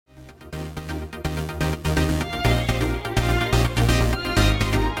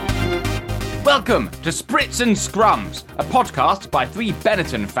Welcome to Spritz and Scrums, a podcast by three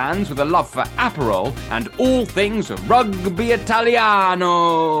Benetton fans with a love for Aperol and all things rugby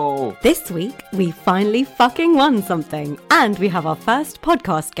Italiano. This week, we finally fucking won something, and we have our first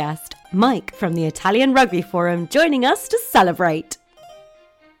podcast guest, Mike from the Italian Rugby Forum, joining us to celebrate.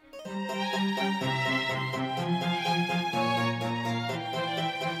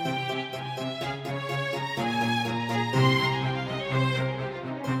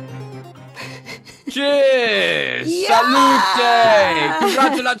 Cheers! Yeah! Salute!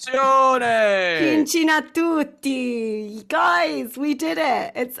 Congratulazione! Pincina tutti! Guys, we did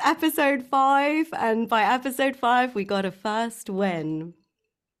it! It's episode 5, and by episode 5, we got a first win.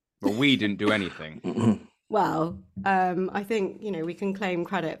 Well, we didn't do anything. Well, I think, we can claim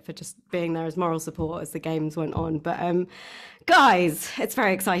credit for just being there as moral support as the games went on. But guys, it's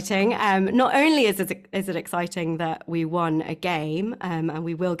very exciting. Not only is it exciting that we won a game, and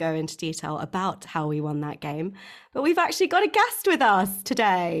we will go into detail about how we won that game, but we've actually got a guest with us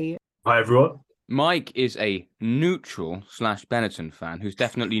today. Hi, everyone. Mike is a neutral / Benetton fan who's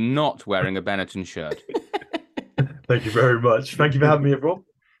definitely not wearing a Benetton shirt. Thank you very much. Thank you for having me, everyone.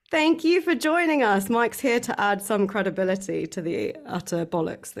 Thank you for joining us. Mike's here to add some credibility to the utter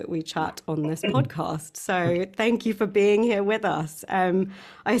bollocks that we chat on this podcast. So thank you for being here with us. I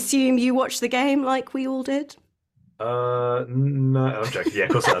assume you watched the game like we all did? No, I'm joking. Yeah,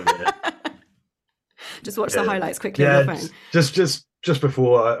 of course I have. Yeah. Just watch the highlights quickly on your phone. Just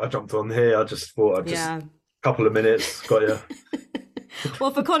before I jumped on here, I just thought I'd just a couple of minutes, got you.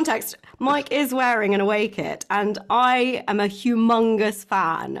 Well, for context, Mike is wearing an away kit, and I am a humongous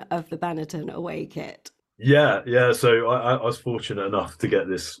fan of the Benetton away kit. Yeah. So I was fortunate enough to get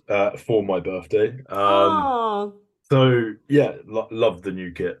this for my birthday. So yeah, love the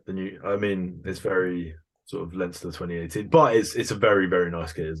new kit. It's very sort of Leinster 2018, but it's a very, very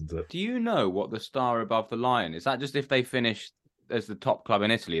nice kit, isn't it? Do you know what the star above the lion is? That just if they finish as the top club in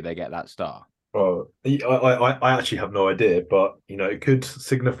Italy, they get that star? Oh, I actually have no idea, but it could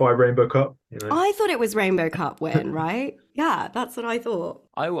signify Rainbow Cup. I thought it was Rainbow Cup win, right? Yeah, that's what I thought.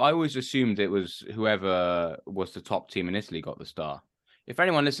 I always assumed it was whoever was the top team in Italy got the star. If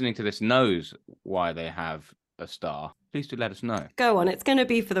anyone listening to this knows why they have a star, please do let us know. Go on, it's going to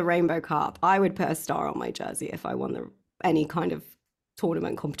be for the Rainbow Cup. I would put a star on my jersey if I won any kind of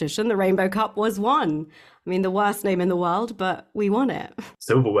tournament competition. The Rainbow Cup was won. I mean, the worst name in the world, but we won it.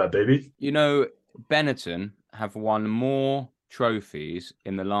 Silverware, baby. Benetton have won more trophies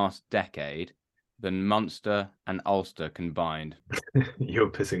in the last decade than Munster and Ulster combined. You're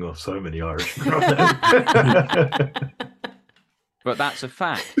pissing off so many Irish. But that's a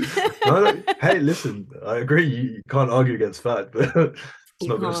fact. Hey, listen, I agree. You can't argue against fact, but it's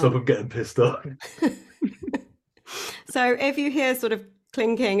not going to stop them getting pissed off. So if you hear sort of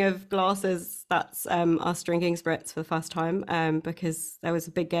clinking of glasses, that's us drinking Spritz for the first time, because there was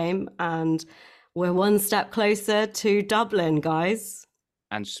a big game and we're one step closer to Dublin, guys.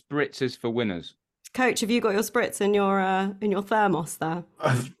 And Spritz is for winners. Coach, have you got your Spritz in your thermos there?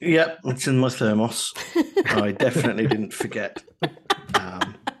 Yep, it's in my thermos. I definitely didn't forget.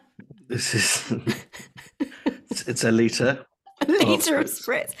 This is it's a litre. A litre of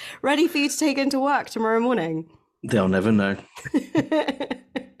Spritz, ready for you to take into work tomorrow morning. They'll never know.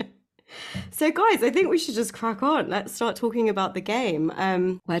 So, guys, I think we should just crack on. Let's start talking about the game.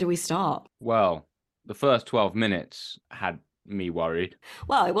 Where do we start? Well, the first 12 minutes had me worried.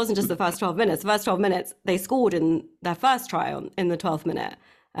 Well, it wasn't just the first 12 minutes. The first 12 minutes, they scored in their first try in the 12th minute.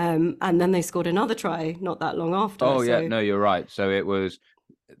 And then they scored another try not that long after. Oh, yeah, no, you're right. So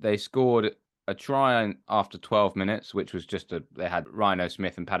they scored a try after 12 minutes, which was they had Rhino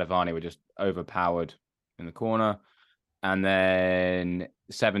Smith and Padovani were just overpowered in the corner. And then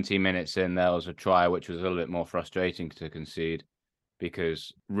 17 minutes in, there was a try which was a little bit more frustrating to concede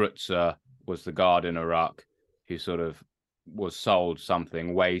because Rutzer was the guard in a ruck who sort of was sold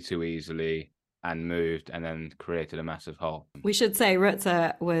something way too easily and moved and then created a massive hole. We should say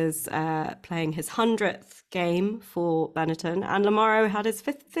Rutzer was playing his 100th game for Benetton, and Lamaro had his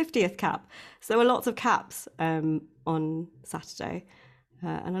 50th cap. So there were lots of caps on Saturday.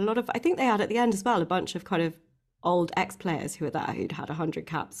 And I think they had at the end as well, a bunch of kind of old ex-players who were there who'd had 100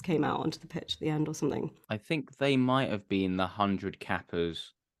 caps came out onto the pitch at the end or something. I think they might have been the 100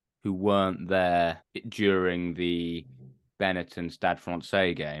 cappers who weren't there during the Benetton Stade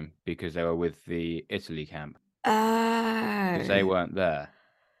Francais game because they were with the Italy camp. Oh. Because they weren't there.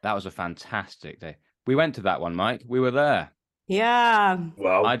 That was a fantastic day. We went to that one, Mike. We were there. Yeah.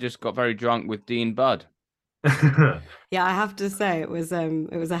 Wow. I just got very drunk with Dean Budd. Yeah, I have to say it was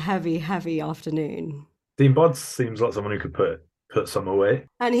a heavy afternoon. Dean Budd seems like someone who could put put some away.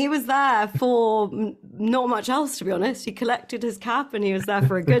 And he was there for not much else, to be honest. He collected his cap and he was there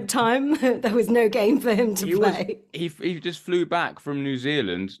for a good time. There was no game for him to play. He just flew back from New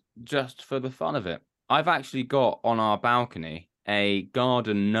Zealand just for the fun of it. I've actually got on our balcony a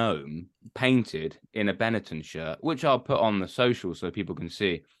garden gnome painted in a Benetton shirt, which I'll put on the social so people can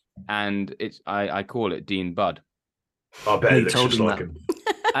see. And I call it Dean Budd. I bet it looks just like him.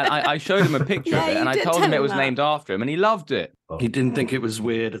 And I showed him a picture of it, and I told him it was named after him, and he loved it. He didn't think it was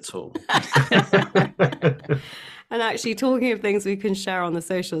weird at all. And actually, talking of things we can share on the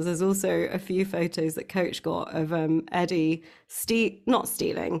socials, there's also a few photos that Coach got of Eddie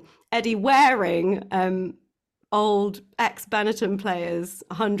Eddie wearing old ex-Benetton players'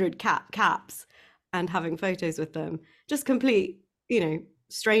 100 caps and having photos with them. Just complete,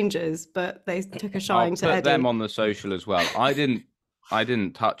 strangers, but they took a shine to Eddie. Put them on the social as well. I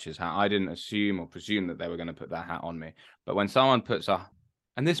didn't touch his hat. I didn't assume or presume that they were going to put that hat on me. But when someone puts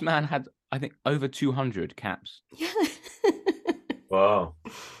and this man had, I think, over 200 caps. Yeah. Wow.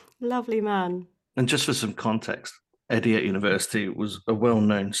 Lovely man. And just for some context, Eddie at university was a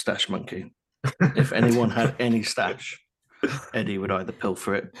well-known stash monkey. If anyone had any stash, Eddie would either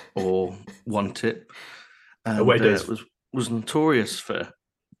pilfer it or want it. And was notorious for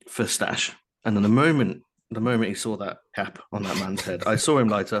stash. And then the moment he saw that cap on that man's head, I saw him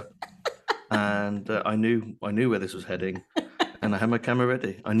light up, and I knew where this was heading, and I had my camera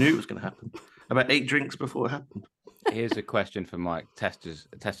ready. I knew it was going to happen. About 8 drinks before it happened. Here's a question for Mike. Testers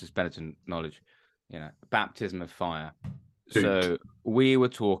Benetton knowledge. Baptism of fire. Dude. So we were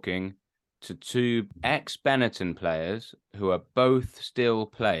talking to 2 ex-Benetton players who are both still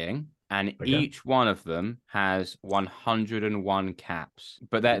playing. And each one of them has 101 caps.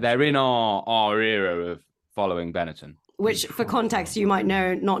 But they're in our era of following Benetton. Which, for context, you might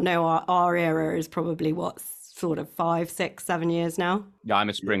not know our era is probably sort of 5, 6, 7 years now. Yeah, I'm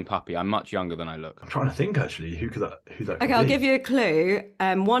a spring puppy. I'm much younger than I look. I'm trying to think, actually, who that could Okay, be. I'll give you a clue.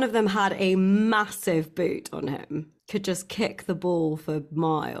 One of them had a massive boot on him. Could just kick the ball for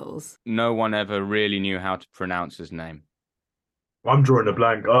miles. No one ever really knew how to pronounce his name. I'm drawing a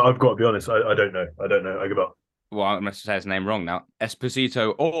blank. I've got to be honest. I don't know. I give up. Well, I'm going to say his name wrong now.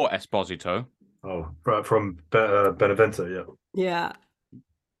 Esposito or Esposito. Oh, from Benevento, yeah. Yeah.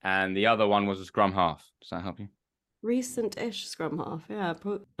 And the other one was a scrum half. Does that help you? Recent-ish scrum half, yeah.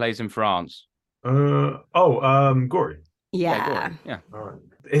 Plays in France. Gory. Yeah. Gory. Yeah. All right.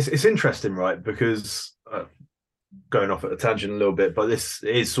 It's interesting, right? Because going off at a tangent a little bit, but this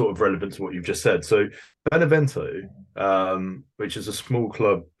is sort of relevant to what you've just said. So Benevento, which is a small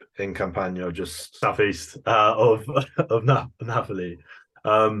club in Campania, just southeast of Napoli,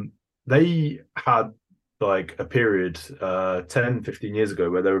 they had like a period 10, 15 years ago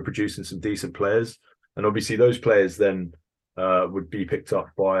where they were producing some decent players. And obviously those players then would be picked up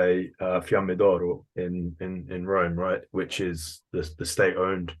by Fiamme d'Oro in Rome, right? Which is the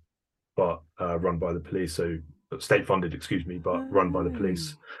state-owned but run by the police. So state-funded, but run by the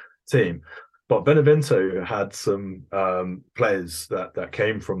police team. But Benevento had some players that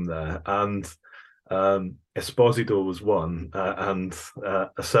came from there, and Esposito was one, and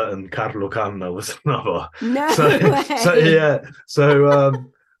a certain Carlo Canna was another. No way.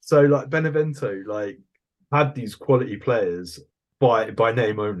 So like Benevento had these quality players by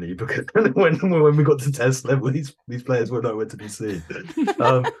name only, because when we got to test level, these players were nowhere to be seen.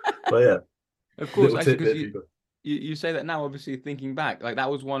 But yeah, of course, because you say that now, obviously thinking back, like that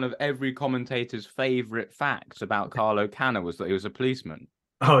was one of every commentator's favorite facts about Carlo Canna, was that he was a policeman.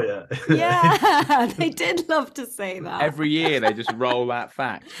 Oh yeah. Yeah, they did love to say that. Every year they just roll that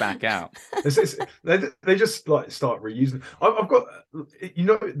fact back out. They just start reusing. I've got,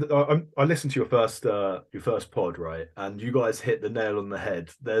 I listened to your first pod, right? And you guys hit the nail on the head.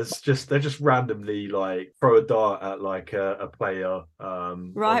 They're just randomly throw a dart at a player.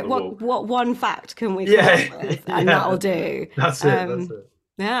 Right. What one fact can we come up with? And that'll do. That's it.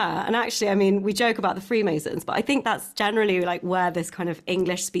 Yeah, and actually, I mean, we joke about the Freemasons, but I think that's generally where this kind of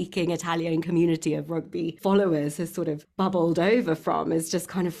English-speaking Italian community of rugby followers has sort of bubbled over from, is just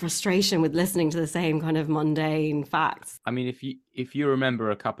kind of frustration with listening to the same kind of mundane facts. I mean, if you remember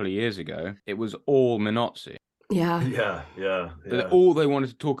a couple of years ago, it was all Minozzi. Yeah. All they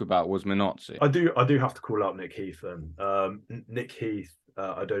wanted to talk about was Minozzi. I do have to call out Nick Heath then. Nick Heath,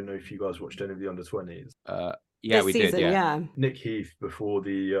 I don't know if you guys watched any of the under-20s. Yeah, we did. Yeah. Nick Heath, before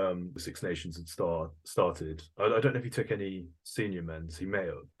the Six Nations had started, I don't know if he took any senior men's. He may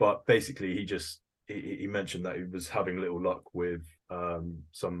have, but basically he mentioned that he was having little luck with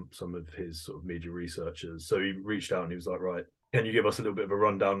some of his sort of media researchers. So he reached out and he was like, right, can you give us a little bit of a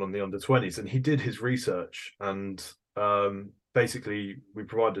rundown on the under-20s? And he did his research, and basically we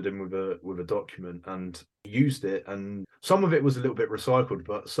provided him with a document, and he used it, and some of it was a little bit recycled,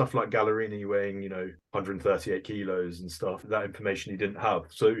 but stuff like Gallerini weighing 138 kilos and stuff, that information he didn't have.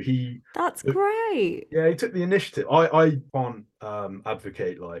 So that's great. Yeah, he took the initiative. I can't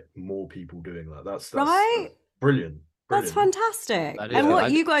advocate like more people doing that. That's right. Brilliant. That's fantastic. And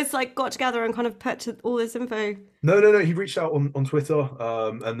what, you guys like got together and kind of put all this info? No. He reached out on Twitter,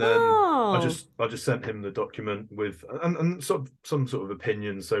 and then I just sent him the document with and sort of some sort of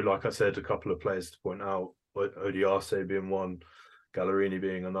opinions. So, like I said, a couple of players to point out, Odiase being one, Gallerini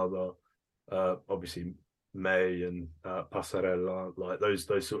being another. Obviously, May and Passarella, like those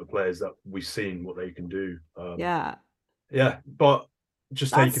sort of players that we've seen what they can do. Yeah, but.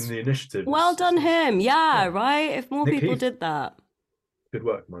 Just taking the initiative. Well done him. Yeah, right? If more people did that. Good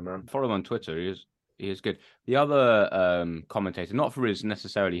work, my man. Follow him on Twitter. He is good. The other commentator, not for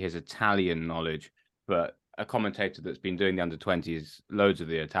necessarily his Italian knowledge, but a commentator that's been doing the under-20s, loads of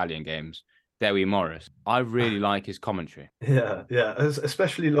the Italian games, Dewi Morris. I really like his commentary. Yeah.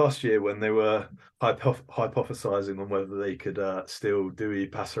 Especially last year when they were hypothesizing on whether they could steal Dewey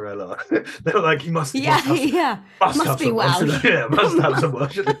Passarella. They were like, he must be Welsh. Yeah, must have some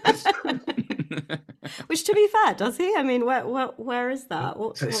Welsh. Which, to be fair, does he? I mean, where is that?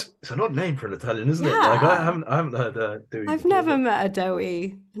 It's an odd name for an Italian, isn't it? Like I haven't heard Dewey. I've never met a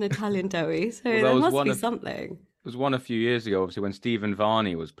Dewi, an Italian Dewi, so there must be something. There was one a few years ago, obviously, when Stephen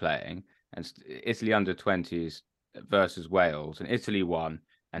Varney was playing. And Italy under-20s versus Wales, and Italy won,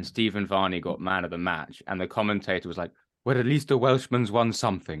 and Stephen Varney got man of the match, and the commentator was like, well, at least a Welshman's won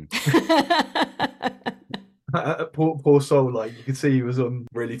something. Poor soul, like you could see he was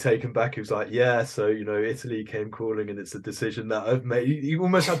really taken back. He was like, yeah, so Italy came calling and it's a decision that I've made. He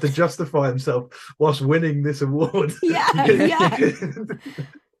almost had to justify himself whilst winning this award. Yeah.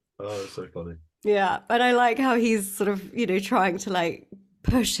 Oh, so funny. Yeah, but I like how he's sort of trying to like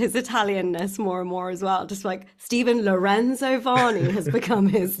push his Italianness more and more as well. Just like Stephen Lorenzo Varney has become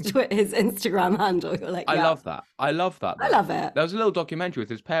his Instagram handle. You're like, I love that. I love it. There was a little documentary with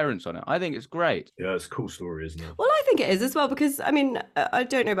his parents on it. I think it's great. Yeah, it's a cool story, isn't it? Well, I think it is as well, because I mean, I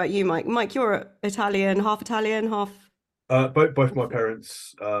don't know about you, Mike. Mike, you're Italian, half both my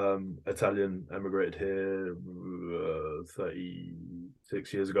parents Italian, emigrated here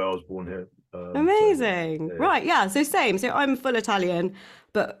 36 years ago. I was born here. Amazing. So, yeah. Right, yeah, so same. So I'm full Italian,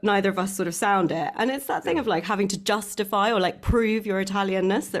 but neither of us sort of sound it. And it's that thing of like having to justify or like prove your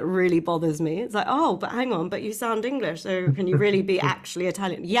Italianness that really bothers me. It's like, oh, but hang on, but you sound English, so can you really be actually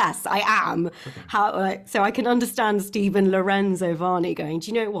Italian? Yes, I am. So I can understand Stephen Lorenzo Varney going,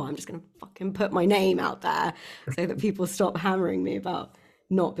 do you know what? I'm just going to fucking put my name out there so that people stop hammering me about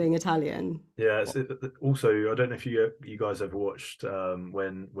not being Italian. Yeah. Also, I don't know if you guys ever watched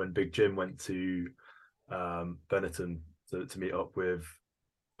when Big Jim went to Benetton to meet up with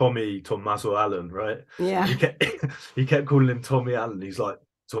Tommaso Allen, right? Yeah. He kept calling him Tommy Allen. He's like,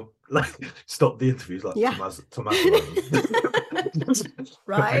 stop the interview. He's like, yeah. Tommaso Allen.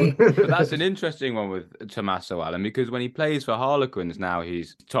 Right. But that's an interesting one with Tommaso Allen, because when he plays for Harlequins now,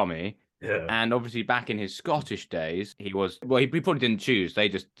 he's Tommy. Yeah. And obviously back in his Scottish days, he probably didn't choose. They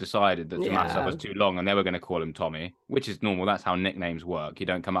just decided that Tommaso was too long and they were going to call him Tommy, which is normal. That's how nicknames work. You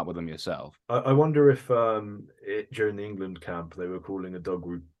don't come up with them yourself. I wonder if during the England camp, they were calling a dog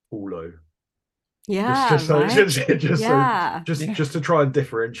Paulo. Yeah, just to try and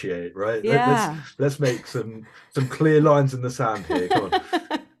differentiate, right? Yeah. Let's make some clear lines in the sand here. Come on.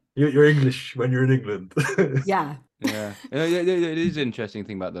 You're English when you're in England. Yeah. Yeah. It is an interesting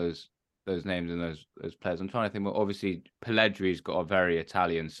thing about those names and those players. I'm trying to think. Well, obviously, Pelledri's got a very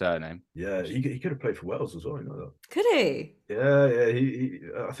Italian surname. Yeah, he could have played for Wales as well. You know that? Could he? Yeah. He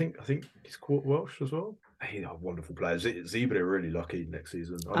I think he's caught Welsh as well. He's a wonderful player. Zebra really lucky next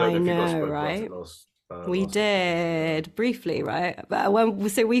season. I don't know if you guys spoke about it last. We did briefly, right? But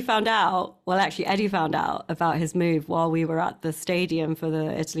we found out. Well, actually, Eddie found out about his move while we were at the stadium for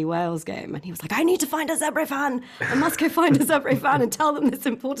the Italy-Wales game, and he was like, "I need to find a Zebre fan. I must go find a Zebre fan and tell them this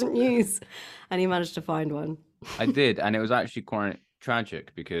important news." And he managed to find one. I did, and it was actually quite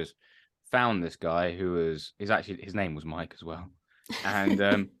tragic because found this guy his name was Mike as well,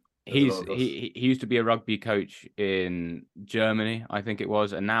 and he used to be a rugby coach in Germany, I think it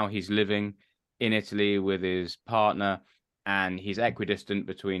was, and now he's living in Italy with his partner, and he's equidistant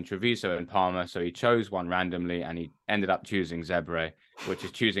between Treviso and Parma, so he chose one randomly and he ended up choosing Zebre, which is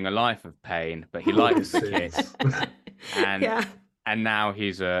choosing a life of pain, but he likes the kids. And now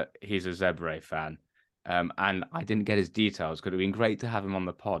he's a Zebre fan. And I didn't get his details. Could have been great to have him on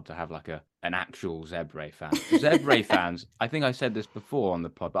the pod to have like an actual Zebre fan. Zebre fans, I think I said this before on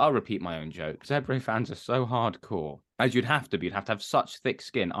the pod, but I'll repeat my own joke. Zebre fans are so hardcore. As you'd have to have such thick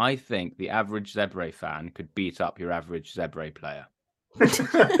skin. I think the average Zebre fan could beat up your average Zebre player.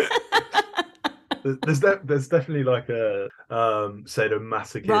 There's definitely like a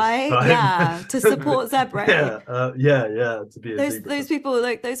sadomasochist right? type. Yeah, to support Zebre. Yeah. To be those people,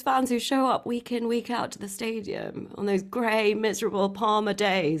 like those fans who show up week in, week out to the stadium on those grey, miserable Palmer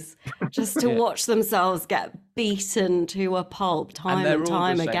days, just to watch themselves get beaten to a pulp time and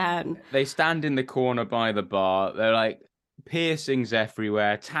time again. They stand in the corner by the bar. They're like piercings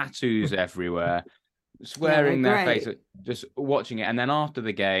everywhere, tattoos everywhere, swearing their face, just watching it. And then after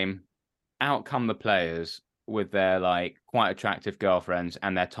the game, out come the players with their like quite attractive girlfriends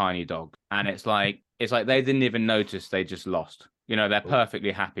and their tiny dog, and it's like they didn't even notice they just lost. You know, they're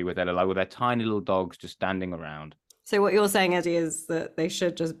perfectly happy with their tiny little dogs just standing around. So what you're saying, Eddie, is that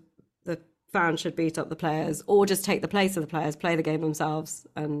the fans should beat up the players, or just take the place of the players, play the game themselves,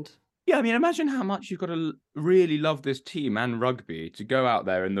 and. Yeah, I mean, imagine how much you've got to really love this team and rugby to go out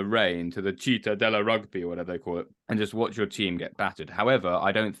there in the rain to the Città della Rugby or whatever they call it and just watch your team get battered. However,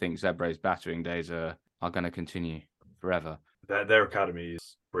 I don't think Zebre's battering days are going to continue forever. Their academy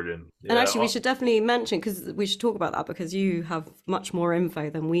is brilliant. Yeah, and actually, we should definitely mention, because we should talk about that, because you have much more info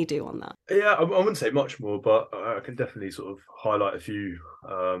than we do on that. Yeah, I wouldn't say much more, but I can definitely sort of highlight a few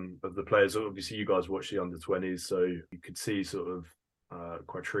of the players. Obviously, you guys watch the under-20s, so you could see sort of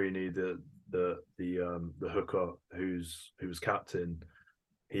Quattrini, the hooker who was captain.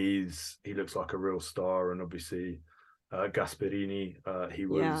 He looks like a real star, and obviously Gasperini, he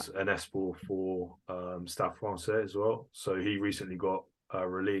was an Esport for Stade Français as well. So he recently got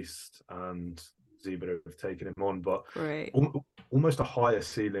released, and Zebre have taken him on, but almost a higher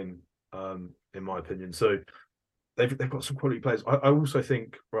ceiling in my opinion. So they've got some quality players. I also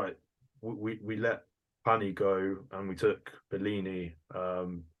think we let Pani go, and we took Bellini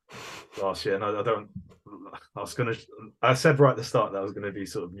last year, and I said right at the start that I was going to be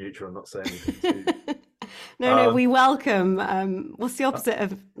sort of neutral and not say anything too. No, we welcome what's the opposite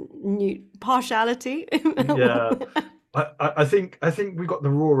of partiality? Yeah, I think we got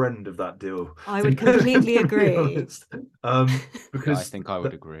the raw end of that deal. I would completely agree. Because I think I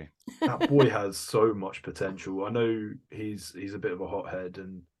would agree. That boy has so much potential. I know he's a bit of a hothead,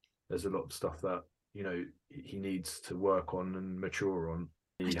 and there's a lot of stuff that he needs to work on and mature on.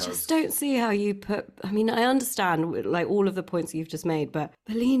 I just don't see how you put. I mean, I understand like all of the points you've just made, but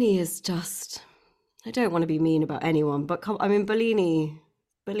Bellini is just. I don't want to be mean about anyone, but Bellini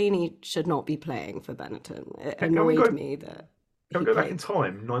should not be playing for Benetton. It annoyed me that. Can we go back in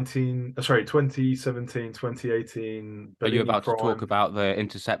time? 2017, 2018. Are you about to talk about the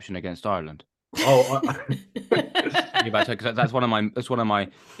interception against Ireland? Oh, because that's one of my.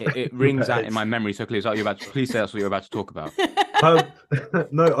 It rings out in my memory so clearly. Please say that's what you're about to talk about.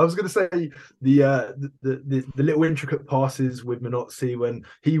 No, I was going to say the little intricate passes with Minozzi when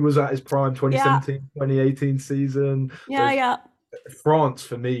he was at his prime, 2017, 2018 season. Yeah. France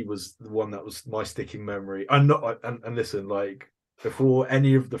for me was the one that was my sticking memory. And listen, like before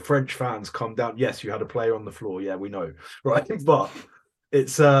any of the French fans come down, yes, you had a player on the floor. Yeah, we know, right? But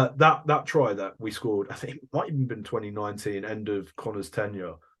it's that try that we scored, I think it might even been 2019, end of Connor's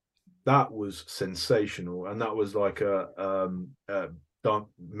tenure. That was sensational, and that was like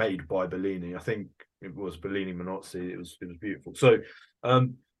made by Bellini. I think it was Bellini Minozzi. It was beautiful. So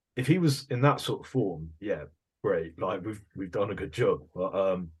if he was in that sort of form, yeah, great. Like we've done a good job.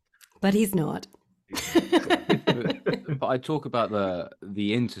 But he's not. But I talk about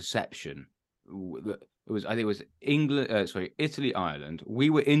the interception. I think it was Italy, Ireland.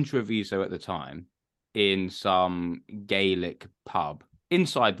 We were in Treviso at the time in some Gaelic pub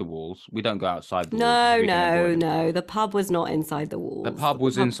inside the walls. We don't go outside the walls. No. The pub was not inside the walls. The pub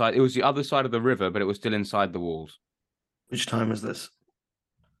was inside. It was the other side of the river, but it was still inside the walls. Which time was this?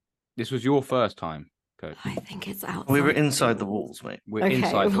 This was your first time, Coach. I think it's outside. We were inside the walls, mate. We're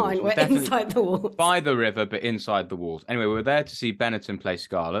inside the walls. We're inside the walls. By the river, but inside the walls. Anyway, we were there to see Benetton play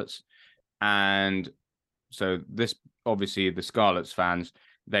Scarlets, and so this, obviously, the Scarlets fans,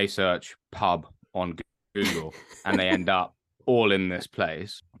 they search pub on Google and they end up all in this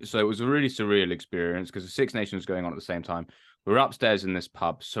place. So it was a really surreal experience because the Six Nations was going on at the same time. We were upstairs in this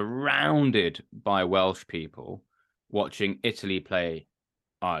pub surrounded by Welsh people watching Italy play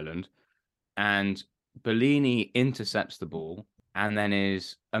Ireland, and Bellini intercepts the ball and then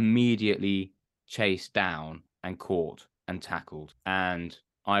is immediately chased down and caught and tackled. And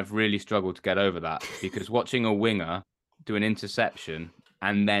I've really struggled to get over that because watching a winger do an interception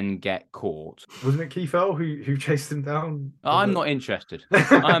and then get caught. Wasn't it Keefel who chased him down? I'm not interested.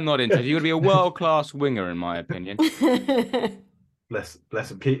 I'm not interested. You've got to be a world-class winger, in my opinion. Bless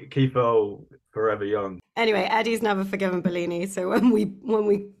him. Keep Earl forever young. Anyway, Eddie's never forgiven Bellini. So when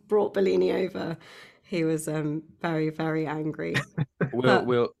we brought Bellini over, he was very, very angry.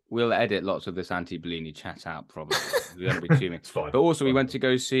 We'll edit lots of this anti-Bellini chat out, probably. We won't be too It's fine. But also, we went to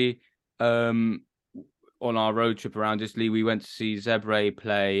go see on our road trip around Italy. We went to see Zebre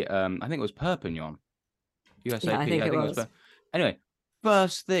play. I think it was Perpignan, USAP. Yeah, I think it was. Anyway,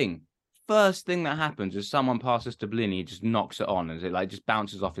 first thing that happens is someone passes to Bellini, he just knocks it on, and it like just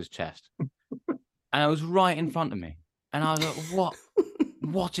bounces off his chest. And it was right in front of me, and I was like, "What?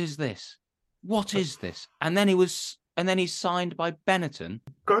 What is this? What is this?" And then he's signed by Benetton.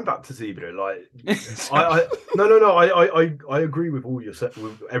 Going back to Zebra, like I agree with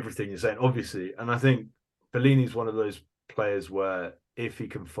with everything you're saying, obviously, and I think Bellini's one of those players where if he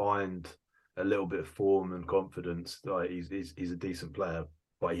can find a little bit of form and confidence, like he's a decent player,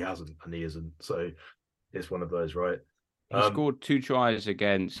 but he hasn't, and he isn't. So it's one of those, right? He scored 2 tries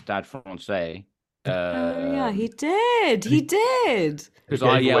against Stade Francais. Yeah, he did. He did. Because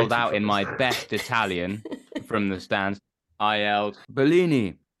I yelled out in my best Italian from the stands. I yelled,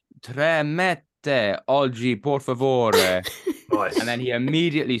 "Bellini, 3 mette oggi, por favore." Nice. And then he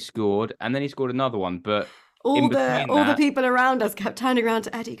immediately scored, and then he scored another one. But all the people around us kept turning around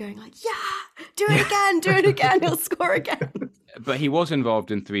to Eddie, going like, "Yeah, do it again, he'll score again." But he was involved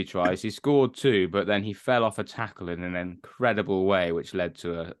in 3 tries. He scored 2, but then he fell off a tackle in an incredible way, which led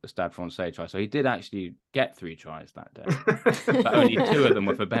to a Stade Francais try. So he did actually get 3 tries that day, but only 2 of them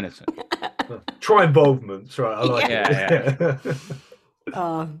were for Benetton. Try involvements, right? I like it.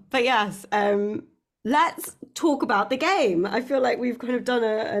 Yeah. But yes, let's talk about the game. I feel like we've kind of done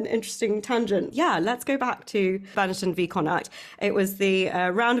an interesting tangent. Yeah, let's go back to Benetton v Connacht. It was the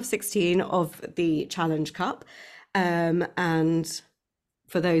round of 16 of the Challenge Cup. And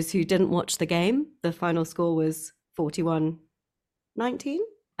for those who didn't watch the game, the final score was 41-19.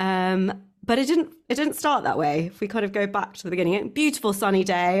 But it didn't start that way. If we kind of go back to the beginning, beautiful sunny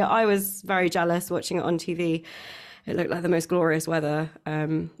day. I was very jealous watching it on TV. It looked like the most glorious weather.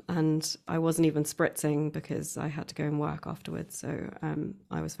 And I wasn't even spritzing because I had to go and work afterwards. So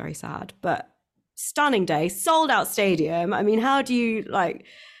I was very sad. But stunning day, sold out stadium. I mean, how do you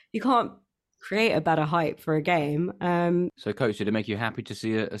you can't create a better hype for a game. So, Coach, did it make you happy to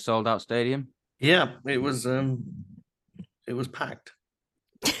see a sold out stadium? Yeah, it was packed.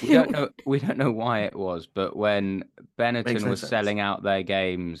 We don't know why it was, but when Benetton was selling out their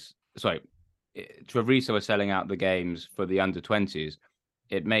games, Treviso was selling out the games for the under-20s,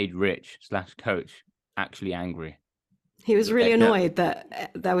 it made Rich/Coach actually angry. He was really annoyed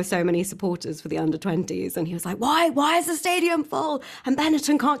that there were so many supporters for the under-20s, and he was like, why is the stadium full? And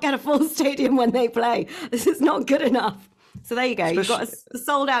Benetton can't get a full stadium when they play. This is not good enough. So there you go. You've got a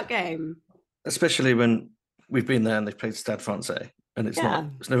sold-out game. Especially when we've been there and they've played Stade Francais, and it's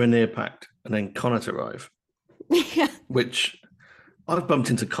nowhere near packed. And then Connacht arrive, which I've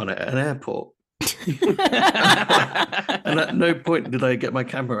bumped into Connacht at an airport. And at no point did I get my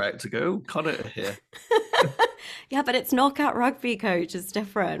camera out to go, Connacht are here. Yeah, but it's knockout rugby, Coach. It's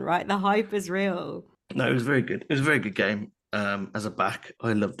different, right? The hype is real. No, it was very good. It was a very good game. As a back,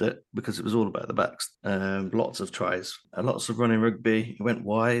 I loved it because it was all about the backs. Lots of tries, lots of running rugby. It went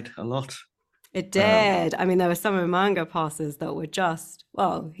wide a lot. It did. I mean, there were some Manga passes that were just,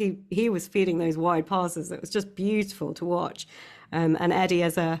 he was feeding those wide passes. It was just beautiful to watch. And Eddie,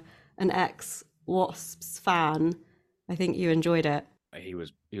 as an ex-Wasps fan, I think you enjoyed it. He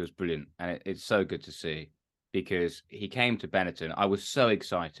was brilliant, and it's so good to see. Because he came to Benetton, I was so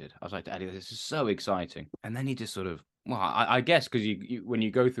excited. I was like, Eddie, this is so exciting. And then he just sort of, I guess because you when you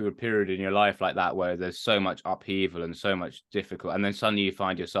go through a period in your life like that where there's so much upheaval and so much difficult, and then suddenly you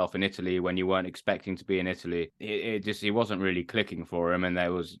find yourself in Italy when you weren't expecting to be in Italy, it wasn't really clicking for him. And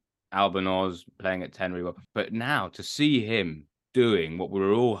there was Albanoz playing at Tenerife. But now to see him doing what we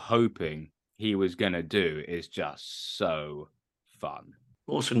were all hoping he was going to do is just so fun.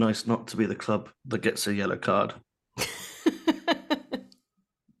 Also nice not to be the club that gets a yellow card.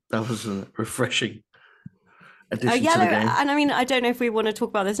 That was a refreshing addition to the game. And I mean, I don't know if we want to talk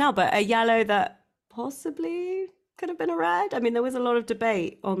about this now, but a yellow that possibly could have been a red. I mean, there was a lot of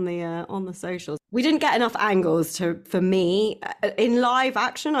debate on the socials. We didn't get enough angles for me in live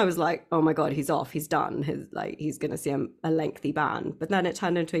action. I was like, oh my God, he's off. He's done. He's going to see a lengthy ban. But then it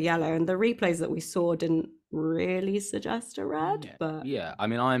turned into a yellow, and the replays that we saw didn't really suggest a red. Yeah. But yeah, I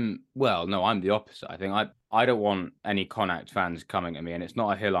mean, I'm the opposite. I think I don't want any Connacht fans coming at me, and it's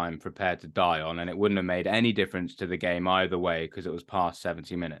not a hill I'm prepared to die on, and it wouldn't have made any difference to the game either way because it was past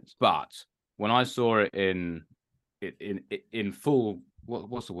 70 minutes. But when I saw it in full,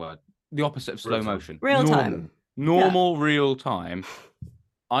 what's the word? The opposite of slow motion. Real time. normal real time,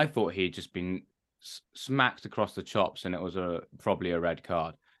 I thought he'd just been smacked across the chops, and it was probably a red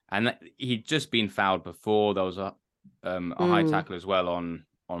card. And he'd just been fouled before. There was a high tackle as well on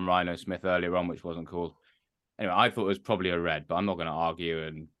Rhino Smith earlier on, which wasn't called. Anyway, I thought it was probably a red, but I'm not going to argue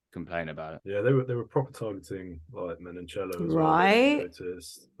and complain about it. Yeah, they were proper targeting like Menoncello as right.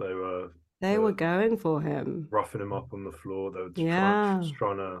 Well. They were going for him, roughing him up on the floor. They were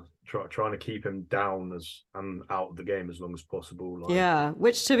trying to keep him down and out of the game as long as possible. Yeah,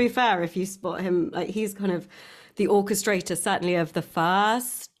 which to be fair, if you spot him, like he's kind of the orchestrator, certainly of the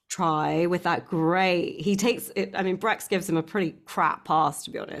first try with that great. He takes it. I mean, Brex gives him a pretty crap pass, to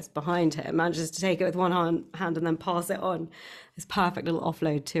be honest, behind him, manages to take it with one hand and then pass it on. This perfect little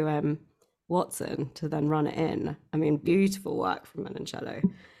offload to Watson to then run it in. I mean, beautiful work from Menoncello.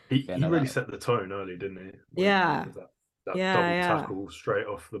 He really set the tone early, didn't he? Yeah. That double tackle straight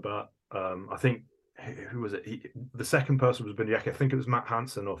off the bat. I think, who was it? The second person was Binyaki. I think it was Matt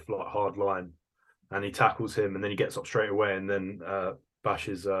Hansen off like hard line, and he tackles him, and then he gets up straight away, and then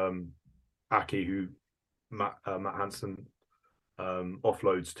bashes Aki, who Matt Hansen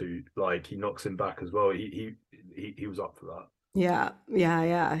offloads to. Like he knocks him back as well. He was up for that. Yeah.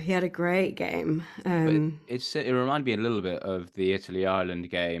 He had a great game. It reminded me a little bit of the Italy-Ireland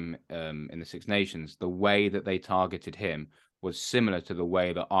game in the Six Nations. The way that they targeted him was similar to the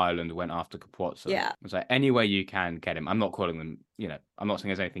way that Ireland went after Capozzo. Yeah. It was like, any way you can get him. I'm not calling them, I'm not saying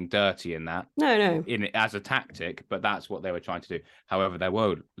there's anything dirty in that. No. In it as a tactic, but that's what they were trying to do. However, there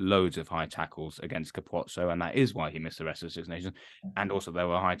were loads of high tackles against Capozzo, and that is why he missed the rest of the Six Nations. And also there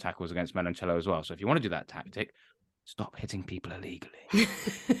were high tackles against Menoncello as well. So if you want to do that tactic, stop hitting people illegally.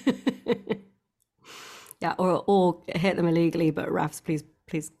 Yeah, or hit them illegally, but refs,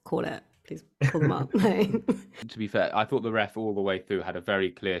 please call it. Please call them up. To be fair, I thought the ref all the way through had a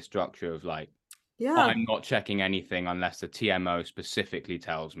very clear structure of like, I'm not checking anything unless the TMO specifically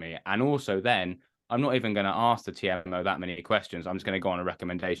tells me. And also then, I'm not even going to ask the TMO that many questions. I'm just going to go on a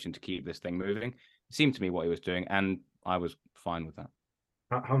recommendation to keep this thing moving. It seemed to me what he was doing, and I was fine with that.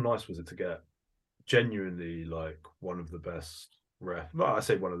 How nice was it to get genuinely like one of the best I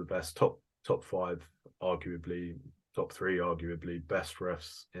say one of the best, top 5 arguably, top 3 arguably best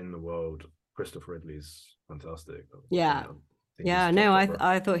refs in the world. Christopher Ridley's fantastic. I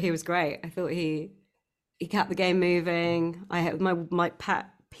thought he was great. I thought he kept the game moving. I had my pet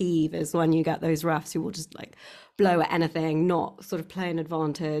peeve is when you get those refs who will just like blow at anything, not sort of play an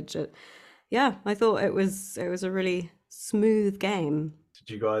advantage. I thought it was a really smooth game.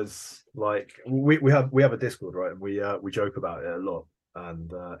 Did you guys like? We have a Discord, right? We joke about it a lot,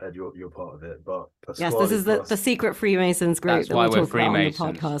 and Ed, you're part of it. But yes, this is the secret Freemasons group. That's that why we we're talk about on the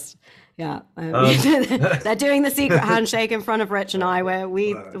Freemasons. podcast. Yeah, they're doing the secret handshake in front of Rich and I, where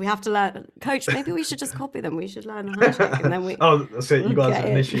we have to learn. Coach, maybe we should just copy them. We should learn the handshake, and then we. Oh, that's it. You guys have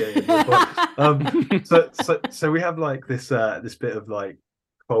initiated. So we have like this bit of like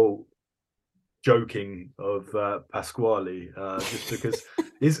whole joking of Pasquale, just because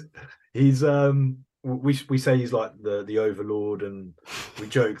he's we say he's like the overlord, and we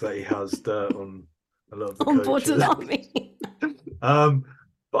joke that he has dirt on a lot of the coaches.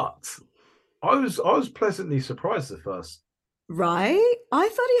 But I was pleasantly surprised the first. Right, I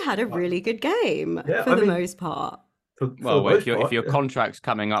thought he had a really good game for the most part. If your contract's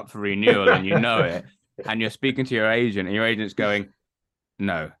coming up for renewal and you know it, and you're speaking to your agent, and your agent's going,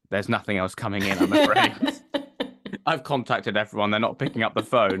 no, there's nothing else coming in, I'm afraid. I've contacted everyone, they're not picking up the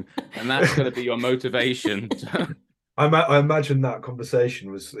phone, and that's going to be your motivation. I imagine that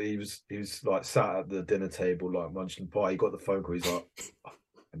conversation was he was like sat at the dinner table like munching pie. He got the phone call. He's like,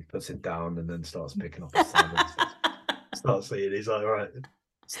 and he puts it down and then starts picking up his sandwich. Starts saying, he's like, all right,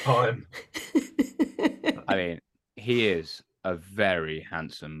 it's time. I mean, he is a very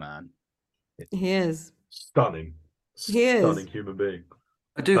handsome man. He is stunning. He is stunning human being.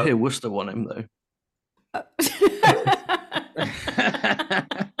 I do hear Worcester want him though.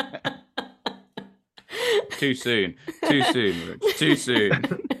 Too soon, Rich. Too soon.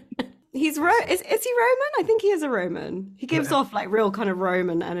 Is he Roman? I think he is a Roman. He gives off like real kind of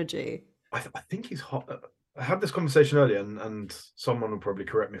Roman energy. I think he's hot. I had this conversation earlier, and someone will probably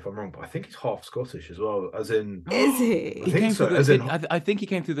correct me if I'm wrong, but I think he's half Scottish as well. As in, is he? I think he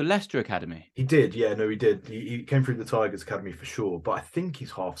came through the Leicester Academy. He did, yeah, no, he did. He came through the Tigers Academy for sure, but I think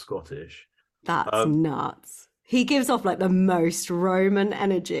he's half Scottish. That's nuts. He gives off like the most Roman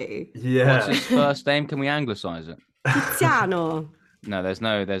energy. Yeah. What's his first name? Can we anglicise it? Tiziano. No, there's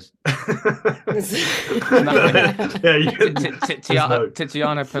nothing. Yeah,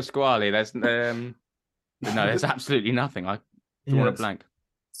 Tiziano Pasquale. There's absolutely nothing. I drawn a blank.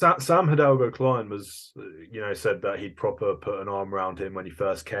 Sam Hidalgo Klein was, said that he'd proper put an arm around him when he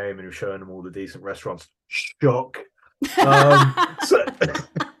first came and he was showing him all the decent restaurants. Shock.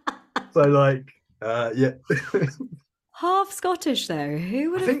 So like, yeah. Half Scottish though.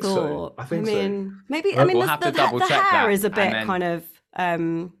 Who would have thought? I mean, maybe. We'll have to double check the hair that, is a bit then, kind of.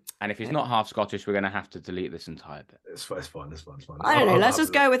 And if he's not half Scottish, we're going to have to delete this entire bit. It's fine. I don't know. Let's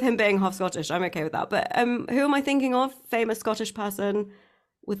just go with him being half Scottish. I'm okay with that. But who am I thinking of? Famous Scottish person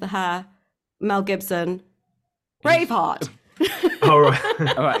with the hair. Mel Gibson. Braveheart. All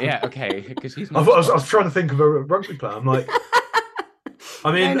right. All right. Yeah. Okay. Because he's. I was trying to think of a rugby player. I'm like.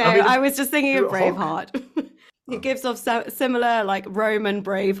 I was just thinking of Braveheart. He gives off similar like Roman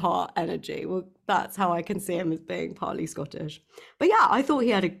Braveheart energy. Well, that's how I can see him as being partly Scottish. But yeah, I thought he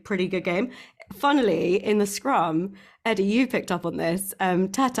had a pretty good game. Funnily, in the scrum, Eddie, you picked up on this.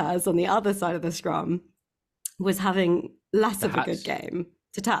 Tataz on the other side of the scrum was having less of a good game.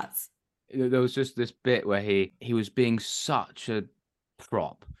 Tataz. There was just this bit where he was being such a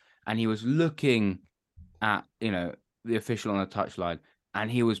prop, and he was looking at the official on the touchline. And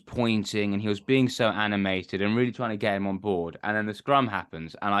he was pointing and he was being so animated and really trying to get him on board. And then the scrum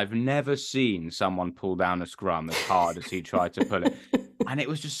happens. And I've never seen someone pull down a scrum as hard as he tried to pull it. And it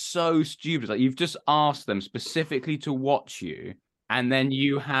was just so stupid. Like, you've just asked them specifically to watch you. And then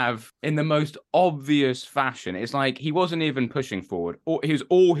you have, in the most obvious fashion, it's like he wasn't even pushing forward.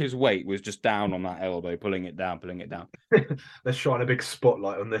 All his weight was just down on that elbow, pulling it down. Let's shine a big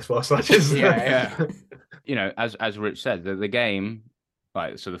spotlight on this whilst I just... Yeah. As Rich said, the game...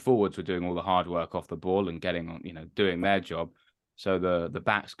 Right, so the forwards were doing all the hard work off the ball and getting on, doing their job, so the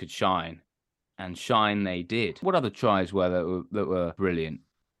backs could shine, and shine they did. What other tries were that were brilliant?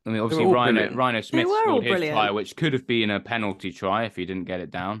 I mean, obviously Rhino Smith scored his try, which could have been a penalty try if he didn't get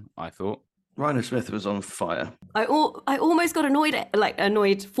it down. I thought Rhino Smith was on fire. I almost got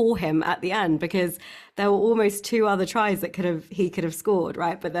annoyed for him at the end, because there were almost two other tries that he could have scored,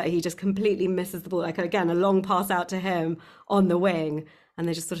 right? But that he just completely misses the ball. Like, again, a long pass out to him on the wing, and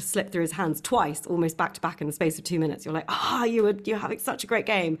they just sort of slip through his hands twice, almost back to back in the space of 2 minutes. You're like, you're having such a great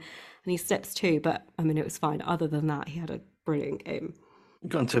game. And he slips too, but I mean, it was fine. Other than that, he had a brilliant game.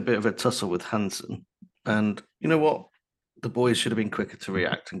 Got into a bit of a tussle with Hansen. And you know what? The boys should have been quicker to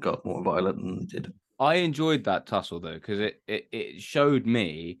react and got more violent than they did. I enjoyed that tussle, though, because it showed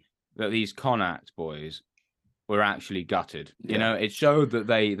me that these Connacht boys were actually gutted. Yeah. It showed that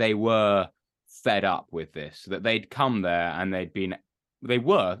they were fed up with this, that they'd come there and they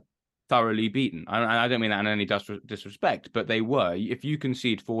were thoroughly beaten. I don't mean that in any disrespect, but they were. If you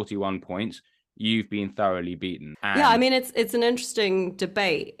concede 41 points, you've been thoroughly beaten. Yeah, I mean, it's an interesting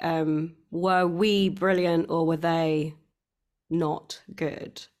debate. Were we brilliant or were they not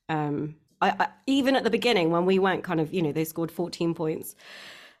good? I even at the beginning when we went kind of, they scored 14 points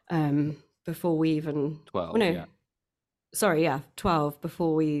before we even 12. 12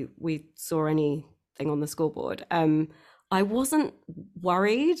 before we saw anything on the scoreboard. I wasn't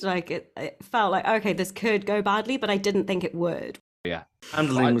worried. Like it felt like, okay, this could go badly, but I didn't think it would. Yeah.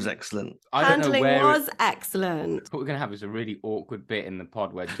 Handling was excellent. Handling was excellent. What we're going to have is a really awkward bit in the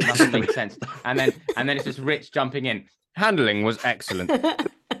pod where just nothing makes sense. And then it's just Rich jumping in. Handling was excellent.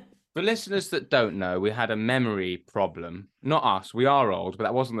 For listeners that don't know, we had a memory problem. Not us, we are old, but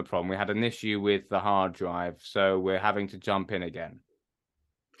that wasn't the problem. We had an issue with the hard drive, so we're having to jump in again.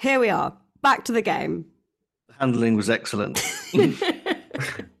 Here we are, back to the game. Handling was excellent. Yeah,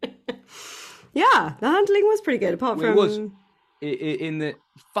 the handling was pretty good, apart from... It was in the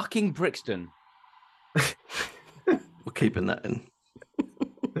fucking Brixton. We're keeping that in.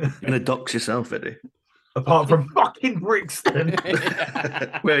 You're going to dox yourself, Eddie. Apart from fucking Brixton.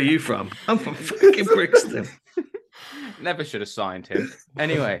 Where are you from? I'm from fucking Brixton. Never should have signed him.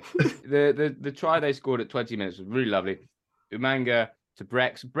 Anyway, the try they scored at 20 minutes was really lovely. Umanga to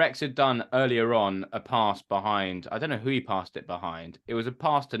Brex. Brex had done earlier on a pass behind. I don't know who he passed it behind. It was a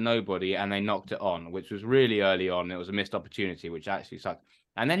pass to nobody and they knocked it on, which was really early on. It was a missed opportunity, which actually sucked.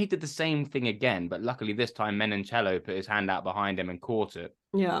 And then he did the same thing again, but luckily this time Menoncello put his hand out behind him and caught it.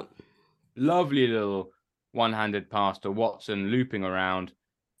 Yeah. Lovely little one-handed pass to Watson, looping around,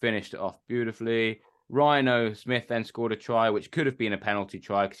 finished it off beautifully. Rhino Smith then scored a try, which could have been a penalty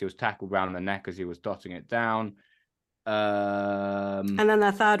try because he was tackled round the neck as he was dotting it down. And then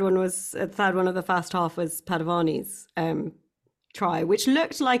the third one of the first half was Padovani's try, which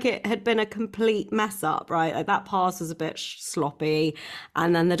looked like it had been a complete mess up, right? Like that pass was a bit sloppy,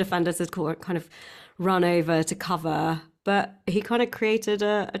 and then the defenders had kind of run over to cover, but he kind of created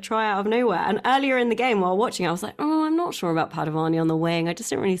a try out of nowhere. And earlier in the game, while watching, I was like, I'm not sure about Padovani on the wing. I just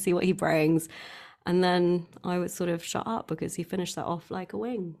didn't really see what he brings. And then I was sort of shut up because he finished that off like a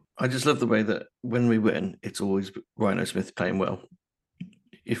wing. I just love the way that when we win, it's always Rhino Smith playing well.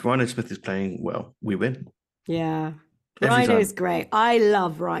 If Rhino Smith is playing well, we win. Yeah. Every Rhino's time. great. I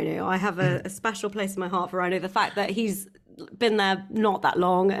love Rhino. I have a special place in my heart for Rhino. The fact that he's been there not that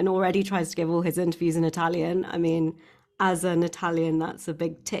long and already tries to give all his interviews in Italian. I mean, as an Italian, that's a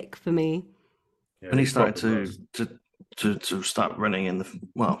big tick for me. Yeah, When he started to start running in the,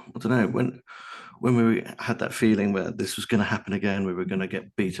 well, I don't know, when we had that feeling where this was going to happen again, we were going to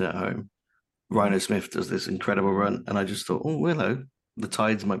get beaten at home. Rhino Smith does this incredible run, and I just thought, oh, hello, the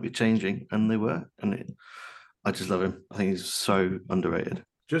tides might be changing, and they were. And I just love him. I think he's so underrated.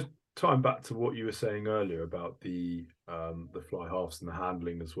 Just tying back to what you were saying earlier about the fly halves and the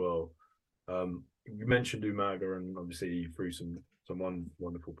handling as well. You mentioned Umaga, and obviously he threw some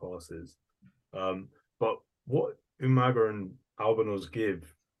wonderful passes. But what Umaga and Albanos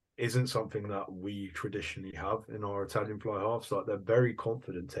give isn't something that we traditionally have in our Italian fly halves. Like, they're very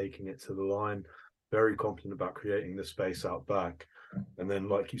confident taking it to the line, very confident about creating the space out back. And then,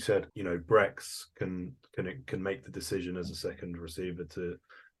 like you said, Brex can make the decision as a second receiver to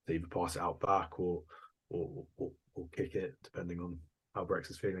either pass it out back or kick it, depending on how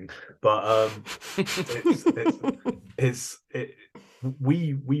Brex is feeling. But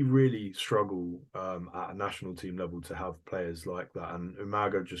we really struggle at a national team level to have players like that, and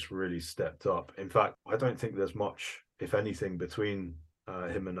Umaga just really stepped up. In fact, I don't think there's much, if anything, between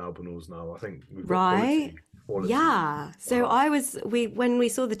him and Albanos now. I think we've got quality. Yeah. So when we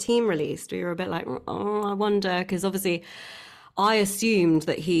saw the team released, we were a bit like, oh, I wonder, because obviously I assumed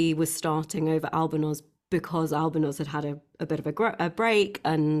that he was starting over Albanos because Albanos had a bit of a break,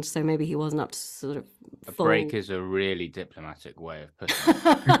 and so maybe he wasn't up to sort of full... A break is a really diplomatic way of putting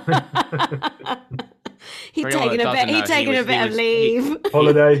it. He'd taken a bit of leave.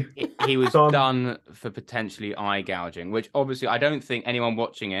 Holiday. He was done for potentially eye gouging, which obviously I don't think anyone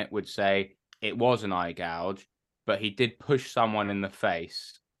watching it would say it was an eye gouge, but he did push someone in the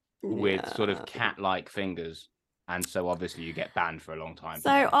face with sort of cat-like fingers. And so obviously you get banned for a long time.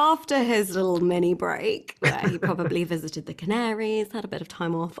 So after his little mini break, where he probably visited the Canaries, had a bit of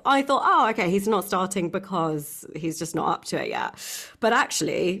time off, I thought, oh, okay, he's not starting because he's just not up to it yet. But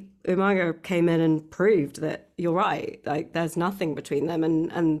actually, Umaga came in and proved that you're right. Like, there's nothing between them.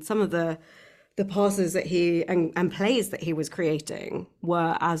 And some of the passes that he and plays that he was creating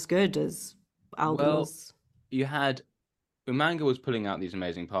were as good as Albanos. Well, you had Umaga was pulling out these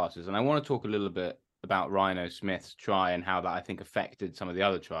amazing passes. And I want to talk a little bit about Rhino Smith's try and how that, I think, affected some of the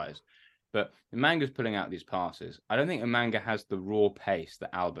other tries. But Umanga's pulling out these passes. I don't think Umaga has the raw pace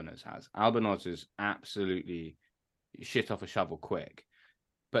that Albanos has. Albanos is absolutely shit off a shovel quick.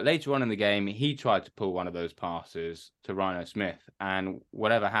 But later on in the game, he tried to pull one of those passes to Rhino Smith, and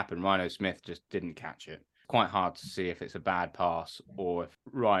whatever happened, Rhino Smith just didn't catch it. Quite hard to see if it's a bad pass or if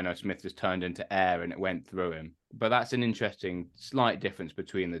Rhino Smith just turned into air and it went through him. But that's an interesting slight difference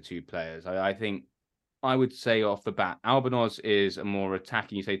between the two players. I think I would say off the bat, Albanos is a more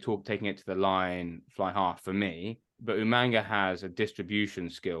attacking, you say, taking it to the line, fly half for me. But Umaga has a distribution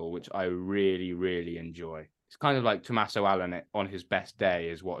skill, which I really, really enjoy. It's kind of like Tommaso Allen on his best day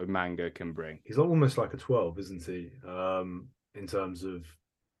is what Umaga can bring. He's almost like a 12, isn't he? In terms of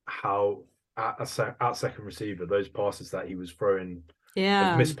how at second receiver, those passes that he was throwing,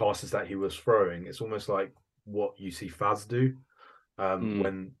 those missed passes that he was throwing, it's almost like what you see Faz do.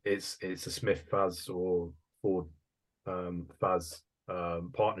 When it's a Smith Faz or Ford Faz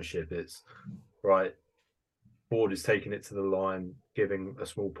partnership, it's right. Ford is taking it to the line, giving a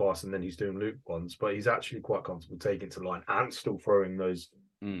small pass, and then he's doing loop ones. But he's actually quite comfortable taking it to the line and still throwing those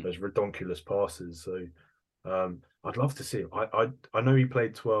redonkulous passes. So I'd love to see him. I know he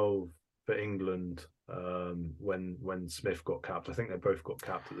played 12 for England when Smith got capped. I think they both got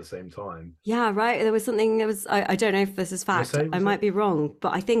capped at the same time. Yeah, right. There was something. I don't know if this is fact. I might be wrong,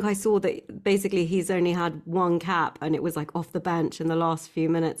 but I think I saw that basically he's only had one cap, and it was like off the bench in the last few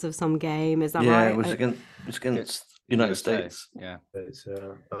minutes of some game. Is that right? Yeah, it was against United States. Yeah, it's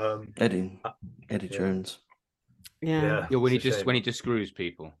Eddie Jones. Yeah. When he just screws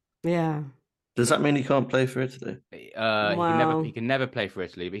people. Yeah. Does that mean he can't play for Italy? He can never play for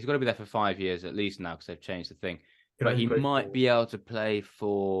Italy, but he's got to be there for 5 years at least now because they've changed the thing. But he might be able to play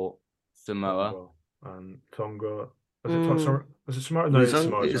for Samoa and Tonga. Was it Samoa? No, it's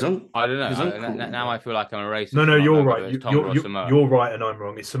Samoa. I don't know. Now I feel like I'm a racist. No, you're right. You're right, and I'm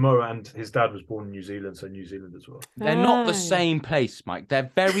wrong. It's Samoa, and his dad was born in New Zealand, so New Zealand as well. They're not the same place, Mike.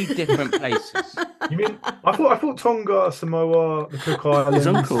 They're very different places. You mean I thought Tonga, Samoa, the Cook Islands.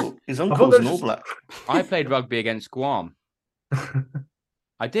 His uncle's an All Black. I played rugby against Guam.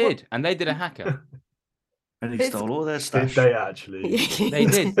 I did, and they did a hacker. And he stole all their Did stash. they actually? They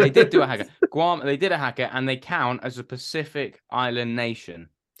did. They did do a hacker. Guam. They did a hacker, and they count as a Pacific island nation.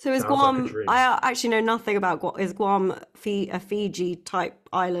 So is Sounds like a Guam? dream. I actually know nothing about Guam. Is Guam a Fiji type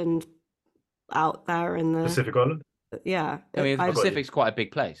island out there in the Pacific Island? Yeah, I mean, the Pacific's quite a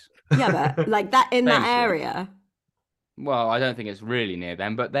big place. yeah, but like that in that Famously. area. Well, I don't think it's really near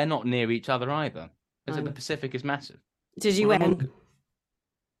them, but they're not near each other either. Because the Pacific is massive. Did you win?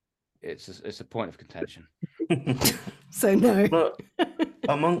 It's a point of contention. So no. But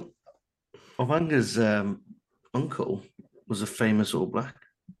Amanga's uncle was a famous All Black.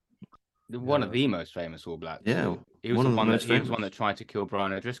 One of the most famous All Blacks. Yeah, he was the one that he was one that tried to kill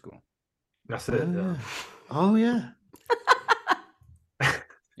Brian O'Driscoll. That's it. Yeah. Oh yeah.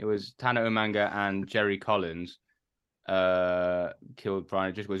 It was Tana Umanga and Jerry Collins killed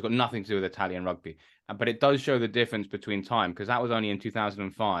Brian O'Driscoll. It's got nothing to do with Italian rugby. But it does show the difference between time, because that was only in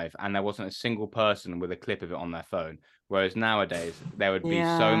 2005 and there wasn't a single person with a clip of it on their phone. Whereas nowadays, there would be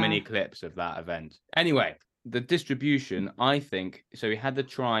so many clips of that event. Anyway, the distribution, I think, so he had the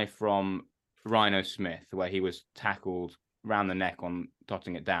try from Rhino Smith where he was tackled round the neck on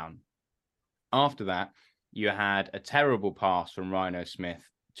dotting it down. After that, you had a terrible pass from Rhino Smith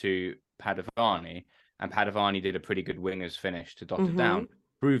to Padavani, and Padavani did a pretty good winger's finish to dot it down,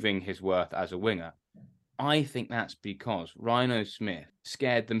 proving his worth as a winger. I think that's because Rhino Smith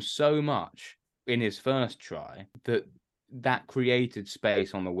scared them so much in his first try that created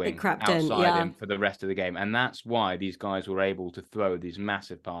space on the wing outside him for the rest of the game. And that's why these guys were able to throw these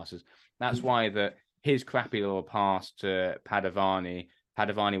massive passes. That's why his crappy little pass to Padavani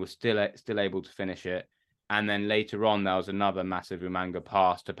was still able to finish it. And then later on, there was another massive Umanga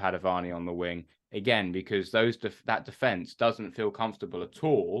pass to Padavani on the wing. Again, because that defense doesn't feel comfortable at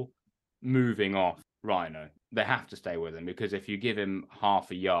all moving off Rhino. They have to stay with him, because if you give him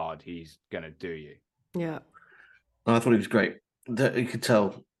half a yard, he's going to do you. Yeah. I thought he was great. You could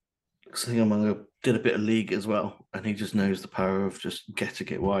tell, because I think Umanga did a bit of league as well, and he just knows the power of just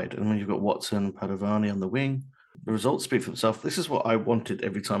get wide. And when you've got Watson and Padavani on the wing, the results speak for themselves. This is what I wanted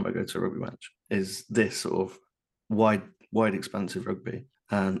every time I go to a rugby match, is this sort of wide, expansive rugby.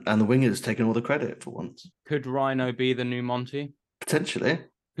 And the wingers taking all the credit for once. Could Rhino be the new Monty? Potentially.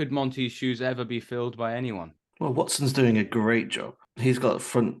 Could Monty's shoes ever be filled by anyone? Well, Watson's doing a great job. He's got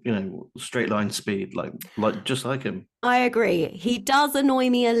front, straight line speed, like just like him. I agree. He does annoy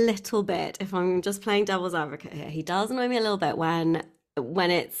me a little bit, if I'm just playing devil's advocate here. He does annoy me a little bit when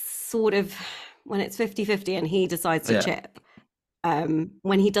it's sort of, when it's 50-50 and he decides to chip.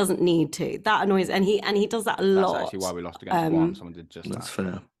 When he doesn't need to. That annoys, and he does that a lot. That's actually why we lost against Guam. Someone did just That's that.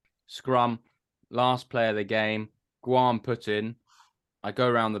 fair. Scrum, last play of the game. Guam put in. I go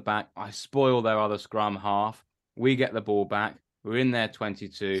around the back. I spoil their other scrum half. We get the ball back. We're in their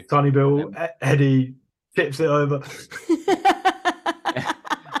 22. Sonny Bill, Eddie tips it over.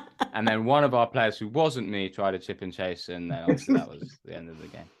 And then one of our players, who wasn't me, tried to chip and chase, and then obviously that was the end of the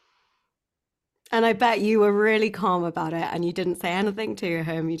game. And I bet you were really calm about it, and you didn't say anything to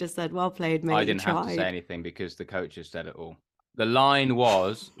him. You just said, "Well played, mate." I didn't have to say anything because the coaches said it all. The line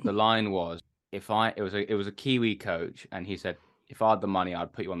was, it was a Kiwi coach, and he said, "If I had the money,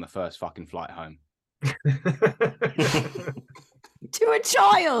 I'd put you on the first fucking flight home." To a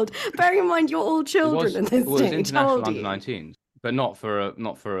child. Bearing in mind, you're all children in this It was stage. international under-19s, but not for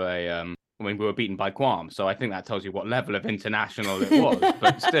a. I mean, we were beaten by Guam, so I think that tells you what level of international it was.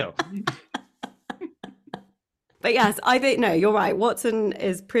 But still. But yes, I think, no, you're right. Watson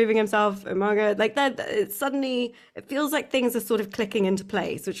is proving himself. Umanga, like that, suddenly it feels like things are sort of clicking into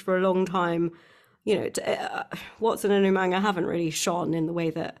place, which for a long time, Watson and Umanga haven't really shone in the way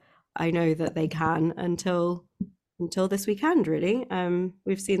that I know that they can until this weekend, really.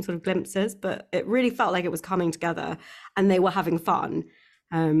 We've seen sort of glimpses, but it really felt like it was coming together and they were having fun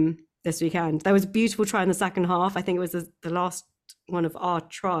this weekend. There was a beautiful try in the second half. I think it was the last one of our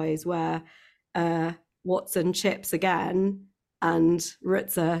tries where Watson chips again and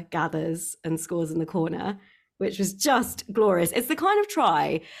Rutzer gathers and scores in the corner, which was just glorious. It's the kind of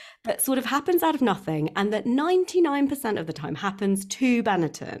try that sort of happens out of nothing and that 99% of the time happens to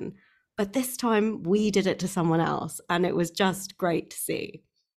Benetton. But this time we did it to someone else, and it was just great to see.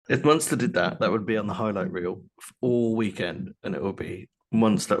 If Munster did that, that would be on the highlight reel all weekend, and it would be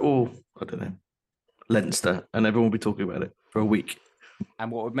Munster or, I don't know, Leinster, and everyone will be talking about it for a week.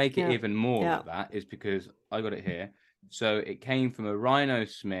 And what would make it even more of that is because I got it here. So it came from a Rhino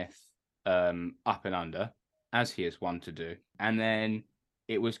Smith up and under, as he is one to do. And then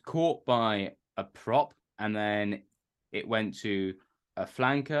it was caught by a prop, and then it went to a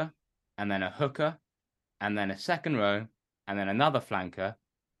flanker, and then a hooker, and then a second row, and then another flanker,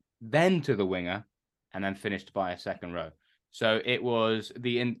 then to the winger, and then finished by a second row. So it was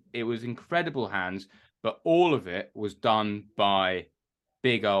incredible hands, but all of it was done by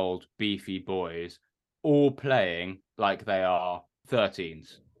big old beefy boys, all playing like they are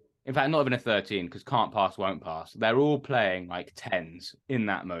 13s. In fact, not even a 13, because can't pass, won't pass. They're all playing like 10s in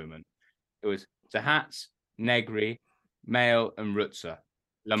that moment. It was Zahatz, Negri, Mail, and Rutzer.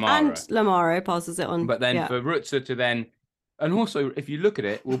 Lamaro. And Lamaro passes it on. But then for Rutzer to then... And also, if you look at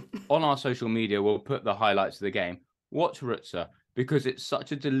it, on our social media, we'll put the highlights of the game. Watch Rutzer, because it's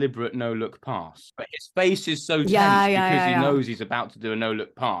such a deliberate no-look pass. But his face is so tense because he knows he's about to do a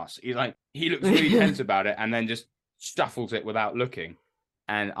no-look pass. He looks really tense about it and then just shuffles it without looking.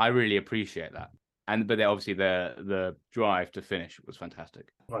 And I really appreciate that. But then obviously the drive to finish was fantastic.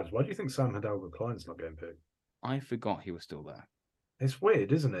 Right, why do you think Sam Hidalgo-Klein's not getting picked? I forgot he was still there. It's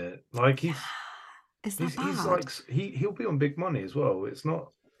weird, isn't it? Like he's like he'll be on big money as well. He's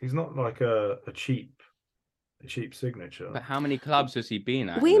not like a cheap signature. But how many clubs has he been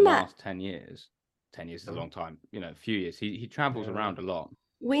at in the last 10 years? 10 years is a long time. A few years. He travels around a lot.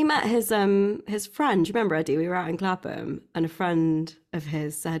 We met his friend. Do you remember, Eddie? We were out in Clapham, and a friend of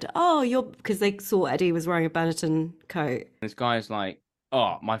his said, "Oh, because they saw Eddie was wearing a Benetton coat." This guy's like,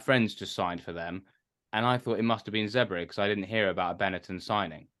 "Oh, my friend's just signed for them," and I thought it must have been Zebra because I didn't hear about a Benetton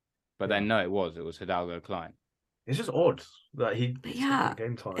signing. But then no, it was Hidalgo-Klein. It's just odd that he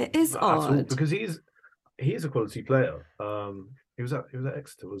game time. It is odd because he is a quality player. He was at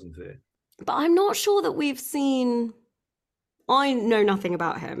Exeter, wasn't he? But I'm not sure that we've seen. I know nothing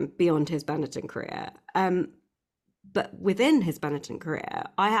about him beyond his Benetton career. But within his Benetton career,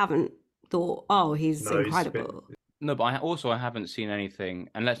 I haven't thought, he's incredible. No, but I haven't seen anything.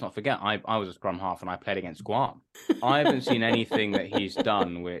 And let's not forget, I was a scrum half and I played against Guam. I haven't seen anything that he's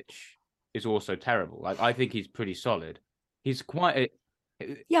done which is also terrible. Like, I think he's pretty solid. He's quite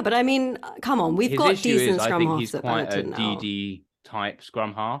Yeah, but I mean, come on, we've got decent scrum halves at Benetton now. I think he's quite a DD type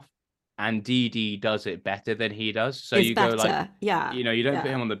scrum half. And DD does it better than he does. So you go you don't put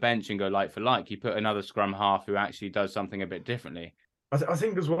him on the bench and go like for like. You put another scrum half who actually does something a bit differently. I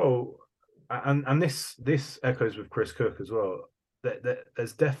think as well, and this echoes with Chris Cook as well.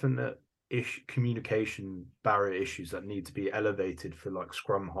 There's definite communication barrier issues that need to be elevated for like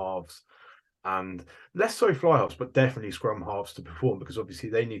scrum halves, and less so fly halves, but definitely scrum halves to perform, because obviously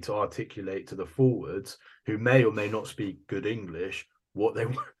they need to articulate to the forwards who may or may not speak good English what they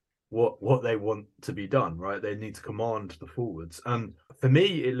want to be done, right? They need to command the forwards. And for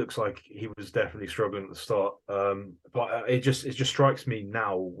me, it looks like he was definitely struggling at the start. But it just strikes me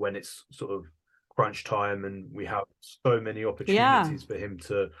now when it's sort of crunch time and we have so many opportunities for him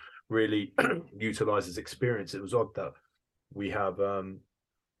to really utilize his experience. It was odd that we have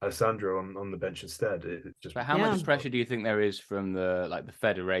Alessandro on the bench instead. But how much pressure do you think there is from the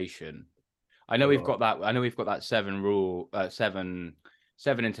federation? I know we've got that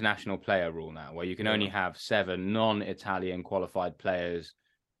seven international player rule now, where you can only have 7 non-Italian qualified players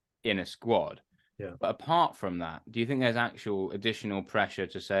in a squad. Yeah. But apart from that, do you think there's actual additional pressure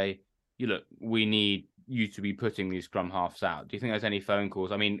to say, we need you to be putting these scrum halves out? Do you think there's any phone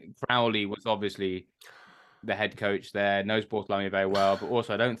calls? I mean, Crowley was obviously the head coach there, knows Bortolami very well, but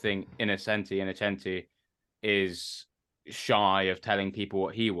also I don't think Innocenti is shy of telling people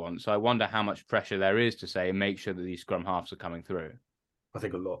what he wants. So I wonder how much pressure there is to say, make sure that these scrum halves are coming through. I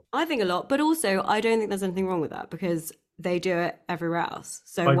think a lot. But also I don't think there's anything wrong with that, because they do it everywhere else.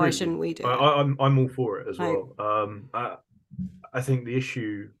 So why shouldn't we do it? I'm all for it as well. I think the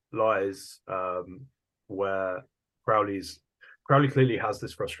issue lies where Crowley clearly has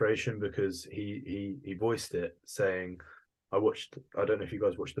this frustration, because he voiced it saying, I don't know if you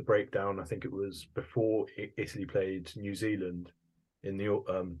guys watched the breakdown. I think it was before Italy played New Zealand in the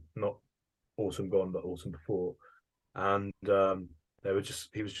not autumn gone, but autumn before, and he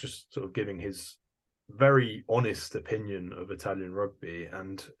was just sort of giving his very honest opinion of Italian rugby,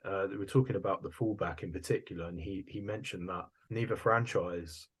 and they were talking about the fullback in particular, and he mentioned that neither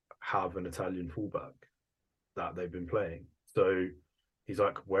franchise have an Italian fullback that they've been playing. So he's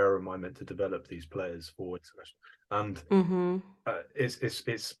like, where am I meant to develop these players for international? And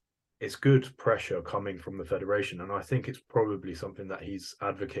it's good pressure coming from the federation, and I think it's probably something that he's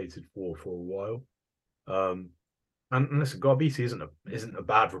advocated for a while. And listen, Garbisi isn't a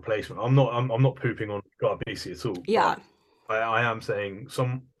bad replacement. I'm not pooping on Garbisi at all. Yeah, I am saying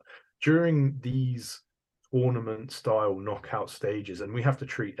during these tournament style knockout stages, and we have to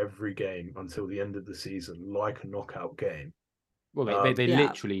treat every game until the end of the season like a knockout game. Well, they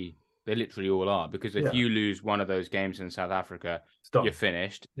literally They literally all are, because if you lose one of those games in South Africa, you're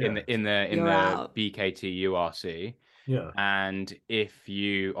finished in the out. BKT URC. Yeah. And if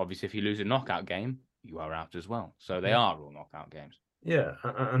you lose a knockout game, you are out as well. So they are all knockout games. Yeah,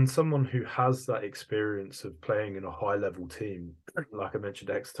 and someone who has that experience of playing in a high-level team, like I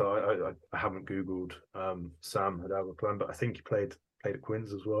mentioned, Exeter. I haven't Googled Sam Hadalgoplan, but I think he played at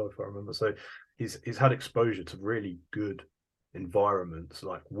Quins as well, if I remember. So he's had exposure to really good environments,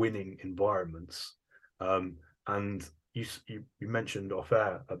 like winning environments. And you mentioned off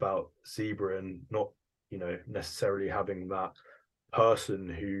air about Zebra and not, necessarily having that person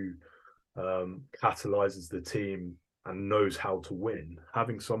who catalyzes the team and knows how to win.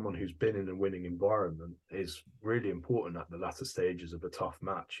 Having someone who's been in a winning environment is really important at the latter stages of a tough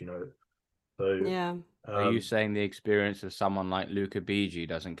match, So yeah. Are you saying the experience of someone like Luca Bigi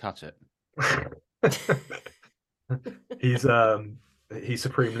doesn't cut it? He's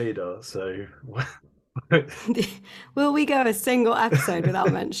supreme leader, so Will we go a single episode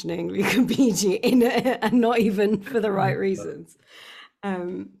without mentioning Luca Bigi in it, and not even for the right reasons?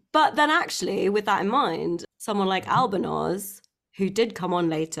 But then actually, with that in mind, someone like Albanos, who did come on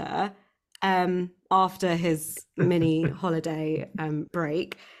later, after his mini holiday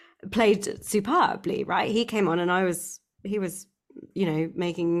break, played superbly, right? He came on and he was,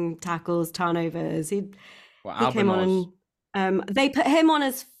 making tackles, turnovers. He came on and they put him on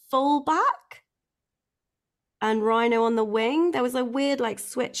as fullback and Rhino on the wing. There was a weird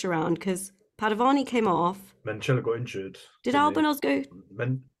switch around because Padovani came off. Menchella got injured. Did Albanos go?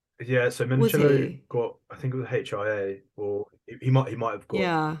 Yeah, so Menchella got, I think it was HIA, or he might have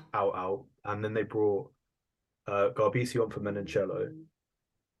got out, and then they brought Garbisi on for Menchella.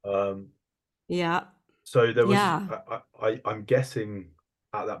 So there was, I'm guessing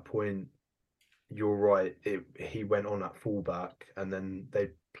at that point, you're right. He went on at fullback, and then they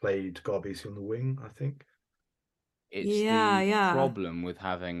played Garbisi on the wing, I think. It's the problem with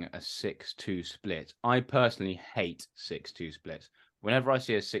having a 6-2 split. I personally hate 6-2 splits. Whenever I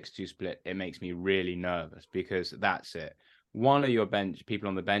see a 6-2 split, it makes me really nervous because that's it. One of your people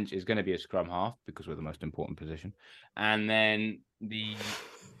on the bench is going to be a scrum half because we're the most important position, and then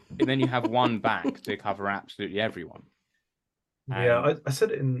you have one back to cover absolutely everyone. Yeah, I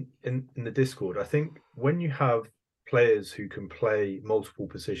said it in the Discord. I think when you have players who can play multiple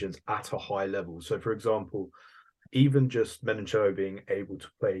positions at a high level, so for example, even just Menchella being able to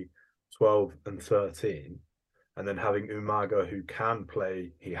play 12 and 13, and then having Umaga who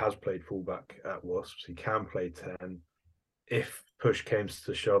he has played fullback at Wasps, he can play 10. If push came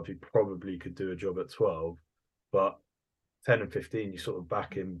to shove, he probably could do a job at 12, but 10 and 15, you sort of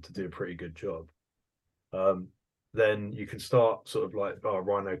back him to do a pretty good job. Then you can start sort of like,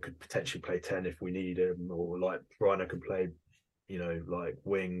 Rhino could potentially play 10 if we need him, or like Rhino can play, like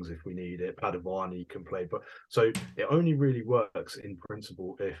wings if we need it. Padovani can play, but so it only really works in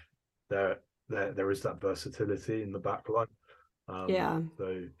principle if there is that versatility in the back line.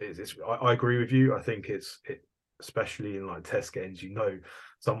 So I agree with you. I think especially in like test games,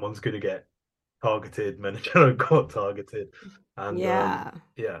 someone's going to get targeted. Menchella got targeted, and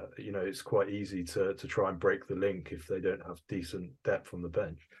it's quite easy to try and break the link if they don't have decent depth on the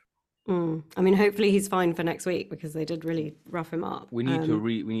bench. I mean, hopefully he's fine for next week because they did really rough him up. We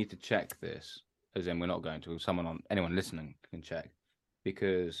need to check this, as in we're not going to. Anyone listening can check,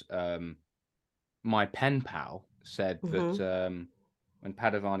 because my pen pal said that when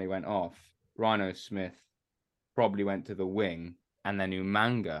Padovani went off, Rhino Smith probably went to the wing, and then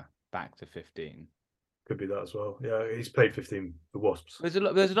Umanga back to 15. Could be that as well. Yeah, he's played 15 for Wasps. There's a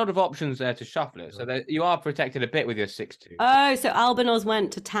lot of options there to shuffle it, so you are protected a bit with your 6-2. Oh, so Albanos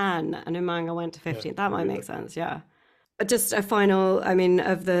went to 10 and Umanga went to 15. That might make sense. Yeah. Just a final,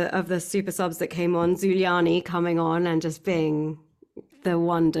 of the super subs that came on, Zuliani coming on and just being the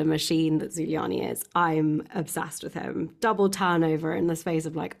wonder machine that Zuliani is. I'm obsessed with him. Double turnover in the space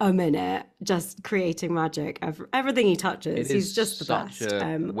of like a minute, just creating magic. Everything he touches, he's just the best. Such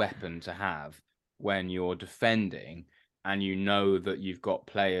a weapon to have when you're defending and you know that you've got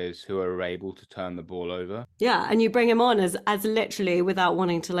players who are able to turn the ball over. Yeah, and you bring him on as literally, without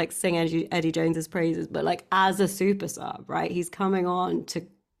wanting to like sing Eddie Jones's praises, but like as a super sub, right? He's coming on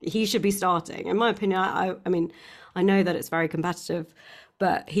he should be starting. In my opinion, I mean, I know that it's very competitive,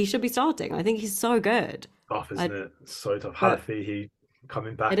 but he should be starting. I think he's so good. Tough, isn't it? It's so tough. Halafi,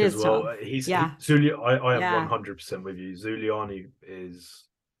 coming back as well. Tough. I am 100% with you. Zuliani is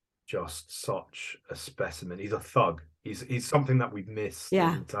just such a specimen. He's a thug. He's something that we've missed in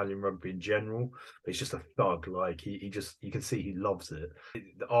Italian rugby in general. But he's just a thug. Like you can see he loves it.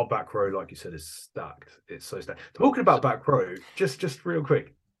 Our back row, like you said, is stacked. It's so stacked. Talking about back row, just real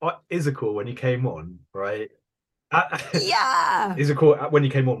quick. Isakor when he came on, right? Yeah. Isakor when he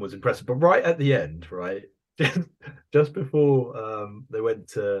came on was impressive, but right at the end, right, just before they went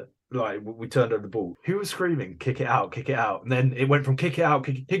to we turned over the ball. Who was screaming, "Kick it out, kick it out"? And then it went from "kick it out,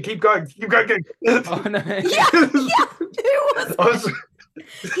 keep going, keep going." Oh no! Yeah. Who was it?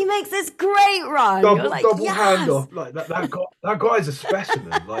 He makes this great run. Double yes! hand off. Like that guy's a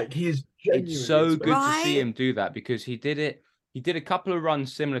specimen. Like he is genuinely It's so good to see Right? him do that because he did it. He did a couple of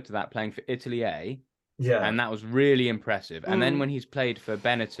runs similar to that playing for Italy A, Yeah. and that was really impressive. And then Mm. when he's played for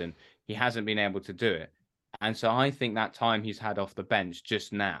Benetton, he hasn't been able to do it. And so I think that time he's had off the bench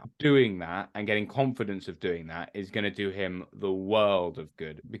just now, doing that and getting confidence of doing that is going to do him the world of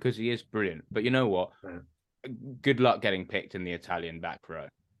good because he is brilliant. But you know what? Yeah. Good luck getting picked in the Italian back row.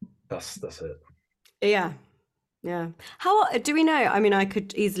 That's it. Yeah. Yeah. How do we know? I mean, I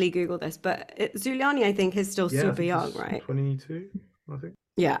could easily Google this, but Zuliani, I think, is still Yeah, I super think young, he's right? 22, I think.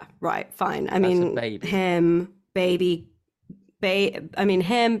 Yeah, right. Fine. I That's a mean, baby. him, baby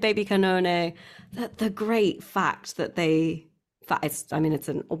Canone. The great fact that it's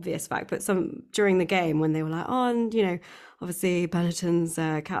an obvious fact, but during the game when they were like, oh, and obviously Benetton's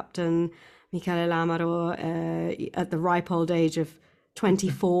captain Michele Lamaro at the ripe old age of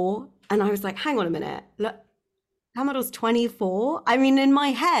 24, and I was like, hang on a minute, look. Lamaro's 24. I mean, in my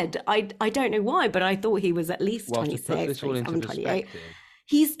head, I don't know why, but I thought he was at least 26, To put this all into 27, 28. perspective,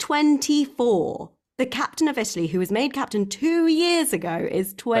 He's 24. The captain of Italy, who was made captain 2 years ago,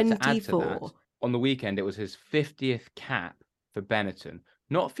 is but to add to 24. that, on the weekend it was his 50th cap for Benetton,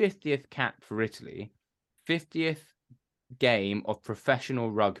 not 50th cap for Italy, 50th game of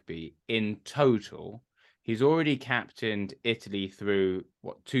professional rugby in total. He's already captained Italy through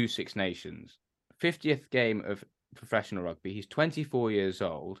 2 Six Nations. 50th game of professional rugby. He's 24 years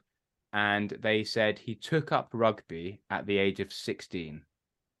old, and they said he took up rugby at the age of 16.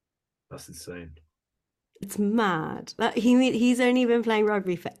 That's insane. It's mad. He's only been playing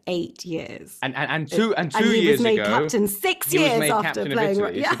rugby for 8 years. And 2 and he years was made ago, captain 6 he was years made after captain of playing Italy.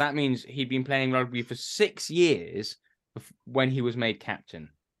 rugby. Yeah. So that means he'd been playing rugby for 6 years when he was made captain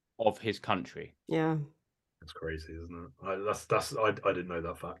of his country. Yeah. That's crazy, isn't it? I didn't know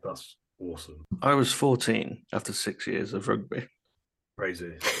that fact. That's awesome. I was 14 after 6 years of rugby.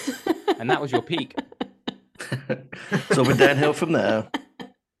 Crazy. And that was your peak. So we're downhill from there.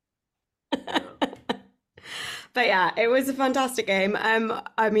 But yeah, it was a fantastic game.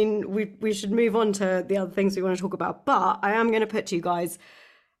 I mean, we should move on to the other things we want to talk about. But I am going to put to you guys,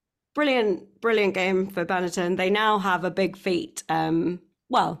 brilliant game for Benetton. They now have a big feat.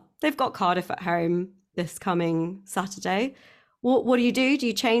 Well, they've got Cardiff at home this coming Saturday. What do you do? Do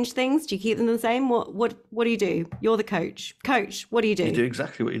you change things? Do you keep them the same? What do you do? You're the coach. Coach, what do you do? You do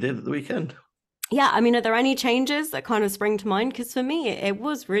exactly what you did at the weekend. Yeah, I mean, are there any changes that kind of spring to mind? Because for me, it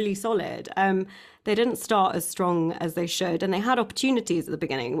was really solid. They didn't start as strong as they should, and they had opportunities at the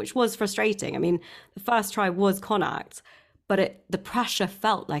beginning, which was frustrating. I mean, the first try was Connacht, but the pressure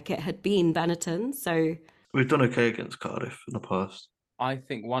felt like it had been Benetton. So we've done okay against Cardiff in the past. I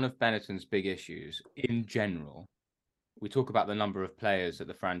think one of Benetton's big issues in general, we talk about the number of players that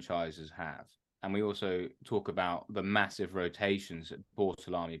the franchises have, and we also talk about the massive rotations that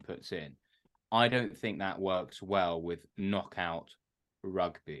Bortolami puts in. I don't think that works well with knockout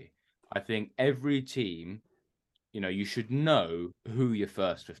rugby. I think every team, you should know who your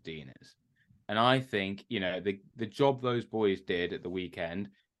first 15 is. And I think, the job those boys did at the weekend,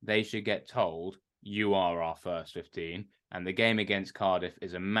 they should get told, you are our first 15. And the game against Cardiff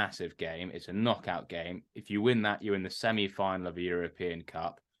is a massive game. It's a knockout game. If you win that, you're in the semi-final of a European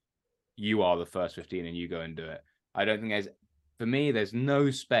Cup. You are the first 15 and you go and do it. I don't think there's no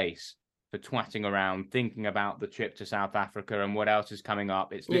space for twatting around, thinking about the trip to South Africa and what else is coming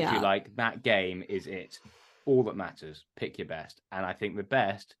up. It's literally like that game is it. All that matters. Pick your best. And I think the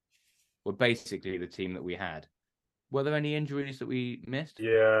best were basically the team that we had. Were there any injuries that we missed?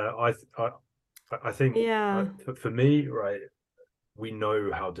 Yeah, I think for me, right, we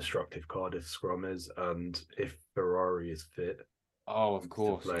know how destructive Cardiff scrum is, and if Ferrari is fit, of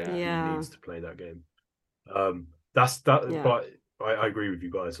course, he needs to play that game. But I agree with you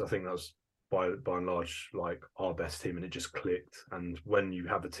guys. I think that's by and large like our best team, and it just clicked. And when you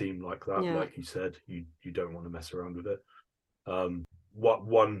have a team like that, like you said, you don't want to mess around with it. What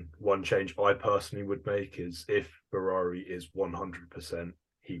one change I personally would make is if Ferrari is 100%,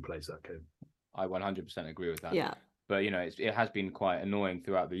 he plays that game. I 100% agree with that. Yeah. But, it has been quite annoying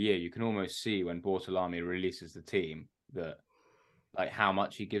throughout the year. You can almost see when Bortolami releases the team that, like, how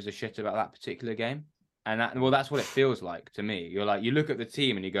much he gives a shit about that particular game. And that's what it feels like to me. You're like, you look at the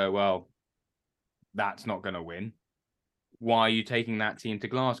team and you go, well, that's not going to win. why are you taking that team to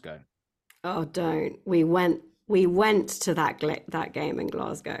Glasgow? Oh, don't. We went to that game in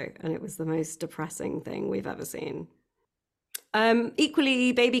Glasgow, and it was the most depressing thing we've ever seen.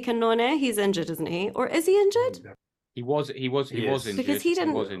 Equally, Baby Kanone, he's injured, isn't he? Or is he injured? He was injured. Because he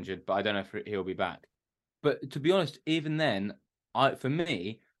was injured, but I don't know if he'll be back. But to be honest, even then, for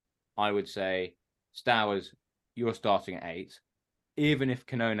me, I would say, Stowers, you're starting at 8. Even if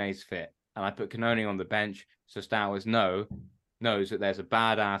Canone's fit, and I put Canone on the bench, so Stowers knows that there's a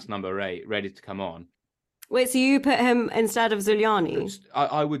badass number 8 ready to come on. Wait, so you put him instead of Zuliani?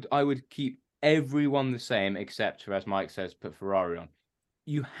 I would keep everyone the same, except for, as Mike says, put Ferrari on.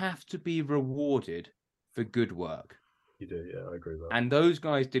 You have to be rewarded for good work. You do, yeah, I agree with that. And those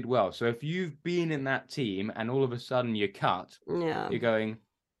guys did well. So if you've been in that team and all of a sudden you're cut, you're going,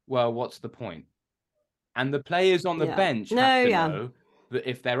 well, what's the point? And the players on the bench have to know that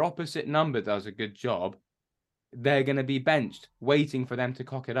if their opposite number does a good job, they're going to be benched, waiting for them to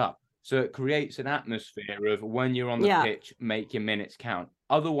cock it up. So it creates an atmosphere of, when you're on the pitch, make your minutes count.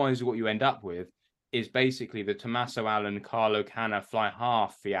 Otherwise, what you end up with is basically the Tommaso Allen, Carlo Canna fly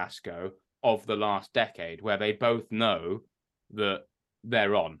half fiasco of the last decade, where they both know that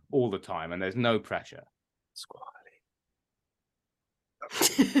they're on all the time and there's no pressure.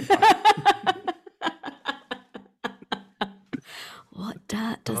 What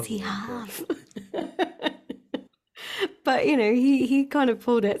dirt does he have? But he kind of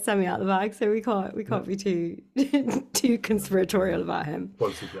pulled it semi out the bag, so we can't be too conspiratorial about him.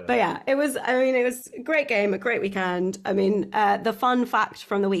 But yeah, it was a great game, a great weekend. I mean, the fun fact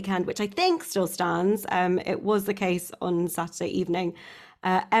from the weekend, which I think still stands, it was the case on Saturday evening.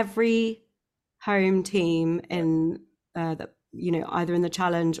 Every home team in either in the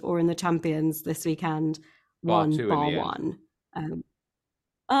Challenge or in the Champions this weekend won bar one.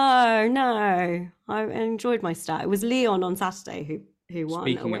 Oh no! I enjoyed my start. It was Lyon on Saturday who won.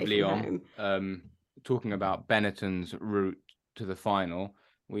 Speaking away of Lyon, from home. Talking about Benetton's route to the final,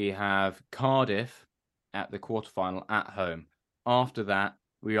 we have Cardiff at the quarterfinal at home. After that,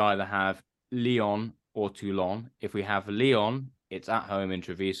 we either have Lyon or Toulon. If we have Lyon, it's at home in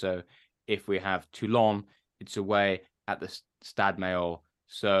Treviso. If we have Toulon, it's away at the Stade Maillot.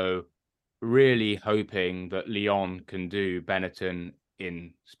 So really hoping that Lyon can do Benetton,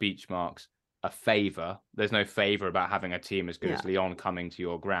 in speech marks, a favour. There's no favour about having a team as good as Lyon coming to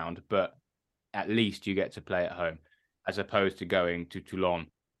your ground, but at least you get to play at home as opposed to going to Toulon.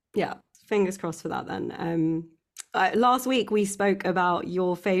 Yeah, fingers crossed for that then. Last week we spoke about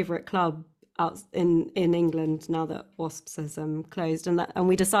your favourite club out in England now that Wasps has closed, and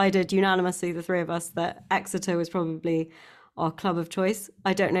we decided unanimously, the three of us, that Exeter was probably our club of choice.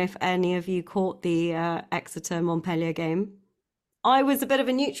 I don't know if any of you caught the Exeter-Montpellier game. I was a bit of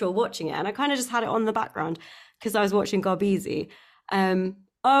a neutral watching it, and I kind of just had it on the background because I was watching Garbisi.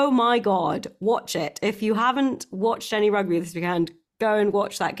 Oh my God, watch it. If you haven't watched any rugby this weekend, go and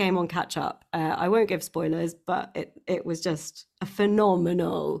watch that game on catch up. I won't give spoilers, but it was just a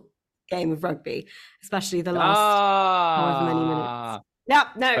phenomenal game of rugby, especially the last however many minutes.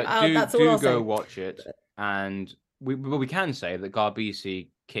 That's all I'll say. Do go watch it, and we can say that Garbisi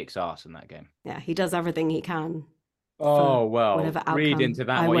kicks ass in that game. Yeah, he does everything he can. Oh, well, read into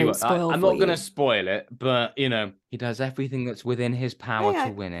that. I'm not going to spoil it, but, he does everything that's within his power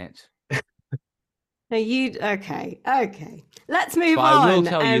to win it. No, okay. Let's move on. I will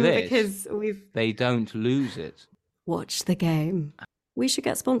tell you this, because they don't lose it. Watch the game. We should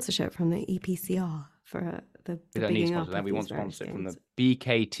get sponsorship from the EPCR for the bigging up of these. We want sponsorship from the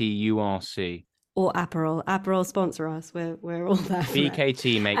BKT URC. Or Aperol. Aperol sponsor us. We're all there for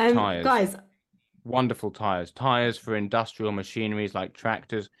BKT it. make tyres. Guys, wonderful tyres for industrial machineries like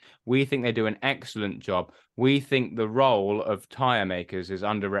tractors. We think they do an excellent job. We think the role of tyre makers is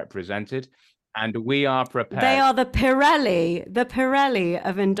underrepresented, and we are prepared. They are the Pirelli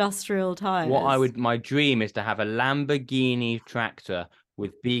of industrial tyres. My dream is to have a Lamborghini tractor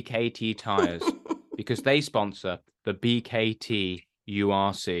with BKT tyres because they sponsor the BKT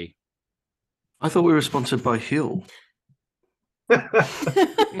URC. I thought we were sponsored by Huel.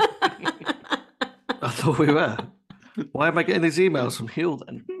 I thought we were. Why am I getting these emails from Huel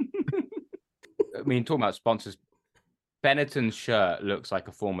then? I mean, talking about sponsors, Benetton's shirt looks like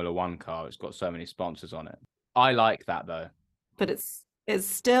a Formula One car. It's got so many sponsors on it. I like that though. But it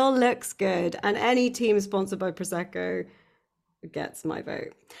still looks good, and any team sponsored by Prosecco gets my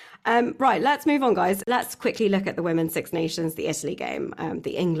vote. Right, let's move on, guys. Let's quickly look at the Women's Six Nations, the Italy game,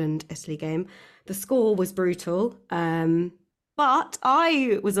 the England-Italy game. The score was brutal. But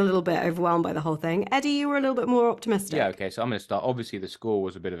I was a little bit overwhelmed by the whole thing. Eddie, you were a little bit more optimistic. Yeah, okay, so I'm going to start. Obviously, the score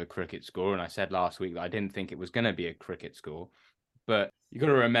was a bit of a cricket score, and I said last week that I didn't think it was going to be a cricket score. But you got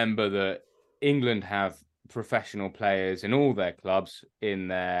to remember that England have professional players in all their clubs in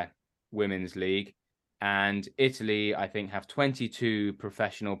their women's league. And Italy, I think, have 22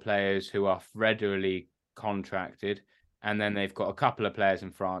 professional players who are federally contracted. And then they've got a couple of players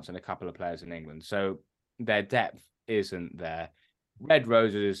in France and a couple of players in England. So their depth isn't there. Red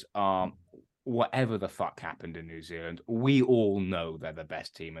Roses are whatever the fuck happened in New Zealand. We all know they're the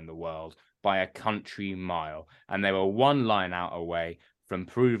best team in the world by a country mile. And they were one line out away from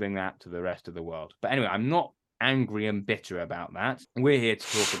proving that to the rest of the world. But anyway, I'm not angry and bitter about that. We're here to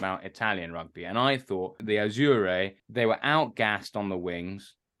talk about Italian rugby. And I thought the Azzurre, they were outgassed on the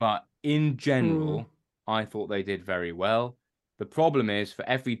wings, but in general, I thought they did very well. The problem is, for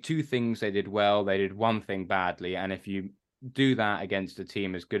every two things they did well, they did one thing badly. And if you do that against a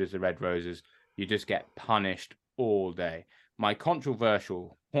team as good as the Red Roses, you just get punished all day. My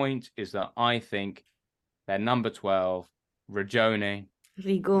controversial point is that I think their number 12, Rigoni,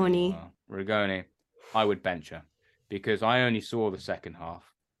 I would bench her, because I only saw the second half,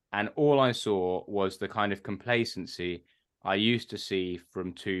 and all I saw was the kind of complacency I used to see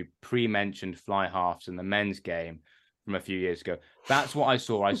from two pre-mentioned fly halves in the men's game from a few years ago. That's what I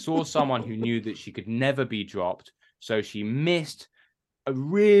saw. I saw someone who knew that she could never be dropped, so she missed a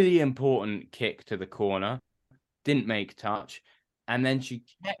really important kick to the corner, didn't make touch, and then she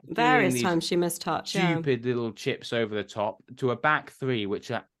kept various times she missed touch, stupid little chips over the top to a back three,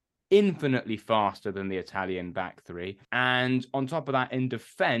 which are infinitely faster than the Italian back three. And on top of that, in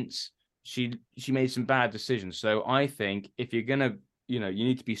defense, she made some bad decisions. So I think if you're gonna, you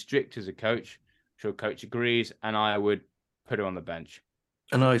need to be strict as a coach. I'm sure coach agrees, and I would put her on the bench.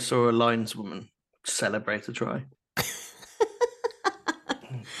 And I saw a lineswoman celebrate a try.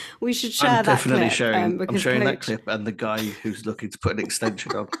 We should share that clip. I'm sharing that clip, and the guy who's looking to put an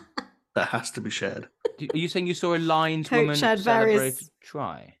extension on. That has to be shared. Are you saying you saw a lineswoman celebrate a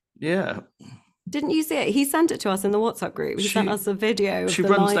try? Yeah. Didn't you see it? He sent it to us in the WhatsApp group. He sent us a video of the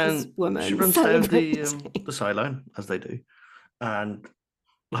lineswoman. She runs down the sideline, as they do, and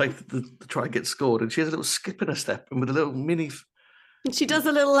like the try gets scored, and she has a little skip in her step, and with a little mini. She does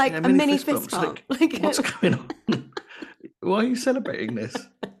a little a mini fist bump. Like, what's going on? Why are you celebrating this?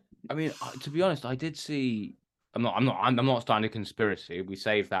 I mean, to be honest, I did see. I'm not starting a conspiracy. We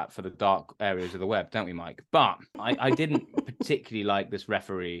save that for the dark areas of the web, don't we, Mike? But I didn't particularly like this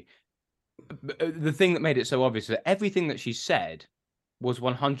referee. The thing that made it so obvious is that everything that she said was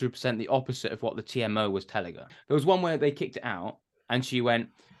 100% the opposite of what the TMO was telling her. There was one where they kicked it out, and she went.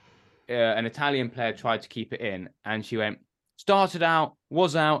 An Italian player tried to keep it in, and she went, started out,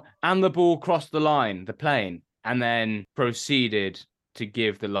 was out, and the ball crossed the line, the plane, and then proceeded to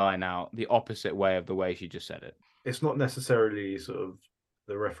give the line out the opposite way of the way she just said it. It's not necessarily sort of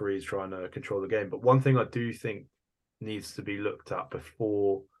the referees trying to control the game, but one thing I do think needs to be looked at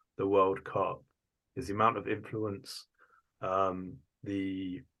before the World Cup is the amount of influence what's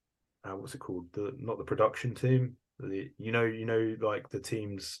it called? Not the production team. Like the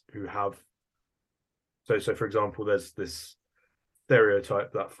teams who have. So for example, there's this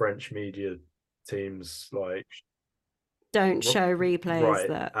stereotype that French media teams like don't show replays, right?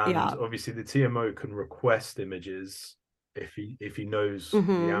 That and obviously the TMO can request images if he knows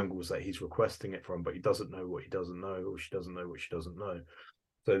the angles that he's requesting it from, but he doesn't know what he doesn't know, or she doesn't know what she doesn't know.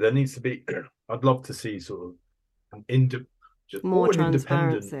 So there needs to be. I'd love to see sort of an independent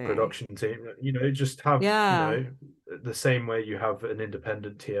production team. Just have the same way you have an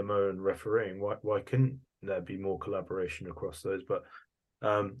independent TMO and refereeing. Why couldn't there be more collaboration across those? But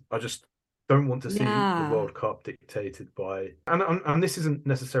I just don't want to see the World Cup dictated by, and this isn't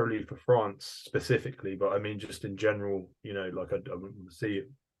necessarily for France specifically, but I mean just in general. I want to see it.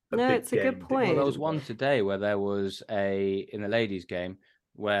 It's a good point. Well, there was one today where there was in the ladies' game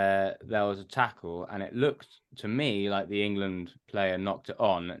where there was a tackle, and it looked to me like the England player knocked it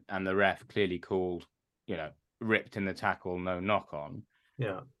on, and the ref clearly called, ripped in the tackle, no knock on.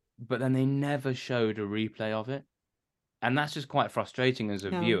 Yeah. But then they never showed a replay of it. And that's just quite frustrating as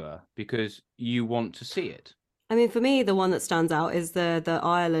a viewer, because you want to see it. I mean, for me, the one that stands out is the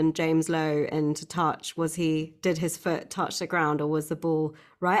Ireland James Lowe into touch. Did his foot touch the ground, or was the ball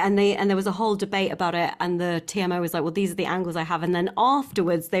right? And there was a whole debate about it, and the TMO was like, well, these are the angles I have. And then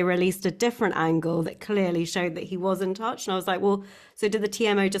afterwards they released a different angle that clearly showed that he was in touch. And I was like, well, so did the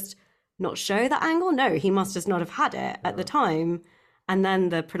TMO just not show that angle? No, he must just not have had it at the time. And then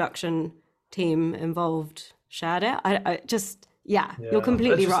the production team involved shared it. You're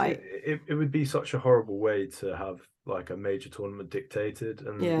completely right. It would be such a horrible way to have like a major tournament dictated.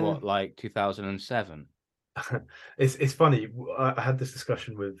 And Yeah. What, like 2007? it's funny. I had this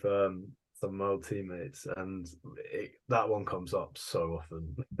discussion with some of my old teammates, and that one comes up so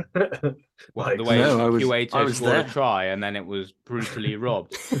often. What, the Like, way No, I Kuwaito was scored there. a try and then it was brutally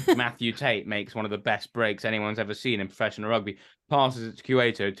robbed. Matthew Tate makes one of the best breaks anyone's ever seen in professional rugby. Passes it to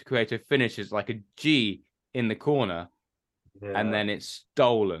Kuwaito finishes like a G in the corner, and then it's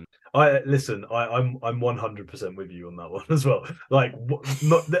stolen. I'm 100% with you on that one as well. Like,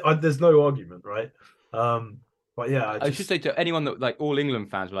 there's no argument, right? But yeah, I should say to anyone that, like, all England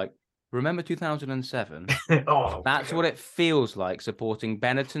fans were like, remember 2007? oh, That's what it feels like supporting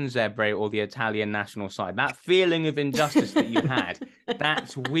Benetton, Zebre, or the Italian national side. That feeling of injustice that you had,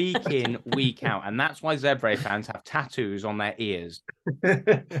 that's week in, week out. And that's why Zebre fans have tattoos on their ears.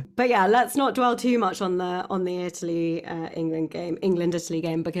 But yeah, let's not dwell too much on the England Italy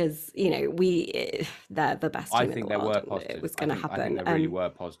game, because they're the best team I in think the there world, were and positives. it was going to happen. I think there really were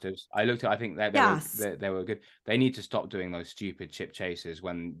positives. I looked at. I think they were good. They need to stop doing those stupid chip chases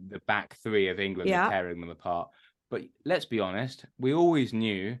when the back three of England are tearing them apart. But let's be honest, we always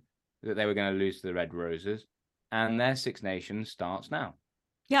knew that they were going to lose to the Red Roses, and their Six Nations starts now.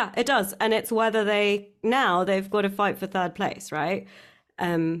 Yeah, it does. And it's whether they've got to fight for third place, right?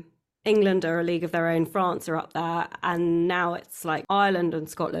 England are a league of their own, France are up there, and now it's like Ireland and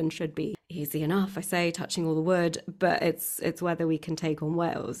Scotland should be easy enough, I say, touching all the wood, but it's whether we can take on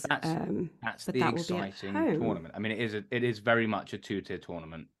Wales. That's the exciting tournament. I mean, it is very much a two-tier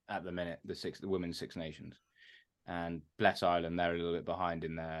tournament at the minute, the Women's Six Nations. And bless Ireland, they're a little bit behind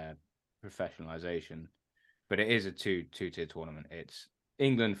in their professionalisation. But it is a two-tier tournament. It's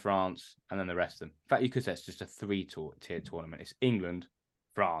England, France, and then the rest of them. In fact, you could say it's just a three-tier tournament. It's England,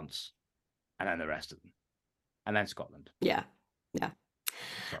 France, and then the rest of them. And then Scotland. Yeah.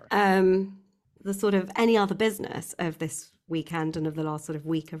 Sorry. The sort of any other business of this weekend and of the last sort of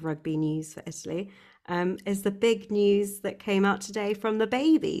week of rugby news for Italy is the big news that came out today from the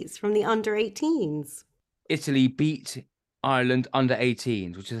babies, from the under-18s. Italy beat Ireland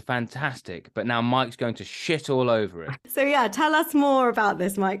under-18s, which is fantastic. But now Mike's going to shit all over it. So yeah, tell us more about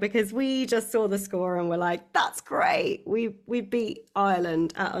this, Mike, because we just saw the score and we're like, that's great. We beat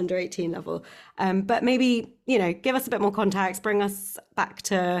Ireland at under-18 level. But maybe, give us a bit more context, bring us back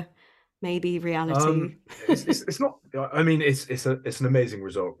to maybe reality. It's not. I mean, it's an amazing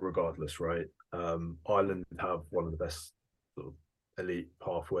result regardless, right? Ireland have one of the best sort of elite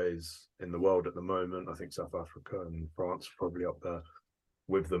pathways in the world at the moment. I think South Africa and France are probably up there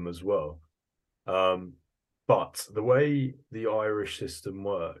with them as well. But the way the Irish system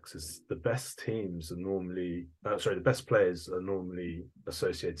works is the best teams are normally, the best players are normally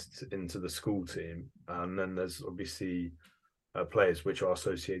associated into the school team, and then there's obviously players which are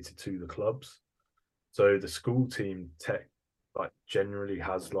associated to the clubs. So the school team generally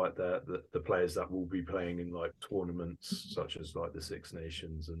has like the players that will be playing in like tournaments such as like the Six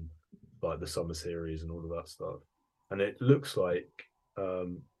Nations and like the Summer Series and all of that stuff. And it looks like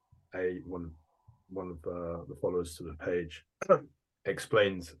one of the followers to the page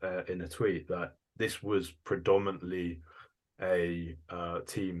explained in a tweet that this was predominantly a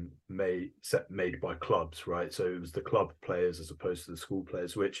team made by clubs, right? So it was the club players as opposed to the school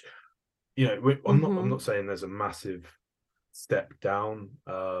players, which I'm not saying there's a massive step down,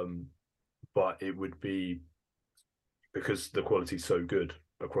 but it would be because the quality is so good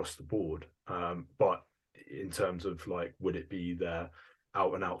across the board. But in terms of like, would it be their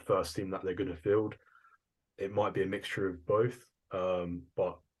out and out first team that they're going to field? It might be a mixture of both,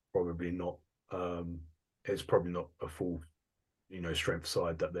 but probably not. It's probably not a full, strength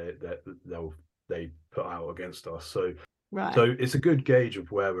side that they put out against us. So, right. So it's a good gauge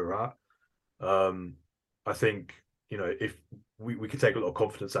of where we're at. I think if we could take a lot of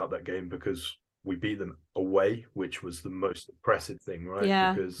confidence out of that game because we beat them away, which was the most impressive thing, right?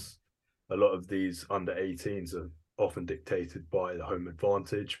 Yeah. Because a lot of these under-18s are often dictated by the home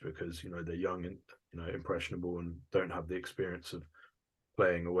advantage because they're young and impressionable and don't have the experience of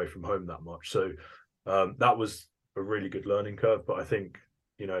playing away from home that much. So that was a really good learning curve, but I think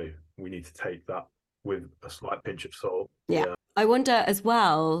we need to take that with a slight pinch of salt. Yeah. I wonder as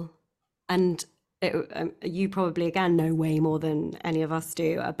well, and you probably again know way more than any of us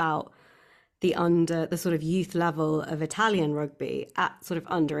do about the sort of youth level of Italian rugby at sort of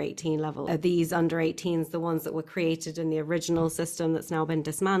under-18 level. Are these under-18s the ones that were created in the original system that's now been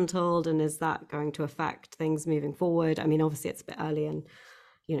dismantled, and is that going to affect things moving forward? I mean, obviously it's a bit early, and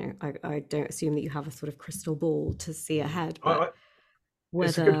I don't assume that you have a sort of crystal ball to see ahead. But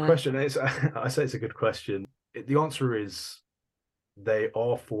it's a good question. I say it's a good question. The answer is they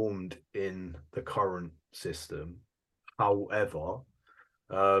are formed in the current system. However,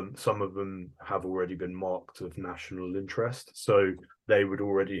 some of them have already been marked of national interest, so they would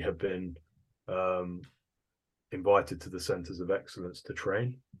already have been invited to the centres of excellence to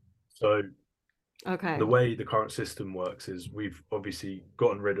train. So the way the current system works is we've obviously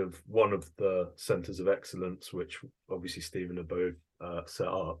gotten rid of one of the centres of excellence, which obviously Stephen and both set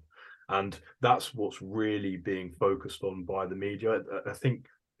up, and that's what's really being focused on by the media. I think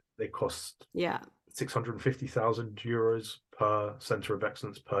they cost 650,000 euros per centre of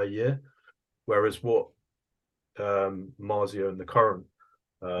excellence per year, whereas what Marzio and the current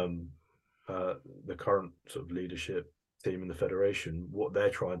sort of leadership team in the federation, what they're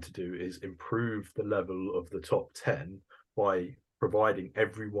trying to do is improve the level of the top 10 by providing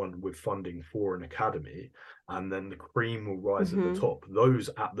everyone with funding for an academy, and then the cream will rise at the top. Those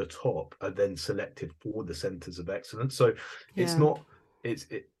at the top are then selected for the centres of excellence. So it's not,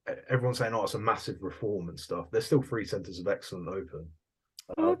 everyone's saying, oh, it's a massive reform and stuff. There's still 3 centres of excellence open.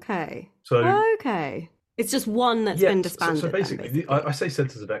 It's just one that's been disbanded. So basically, I say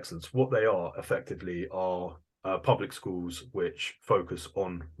centres of excellence. What they are effectively are public schools which focus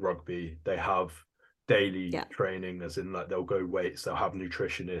on rugby. They have daily training, as in like they'll go weights, they'll have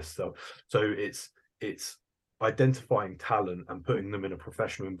nutritionists. So it's identifying talent and putting them in a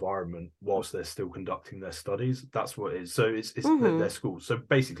professional environment whilst they're still conducting their studies. That's what it is. So it's their schools. So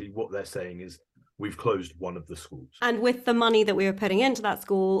basically what they're saying is we've closed one of the schools. And with the money that we were putting into that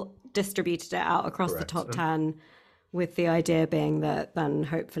school, distributed it out across the top 10, with the idea being that then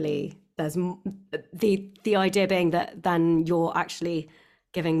hopefully there's the idea being that then you're actually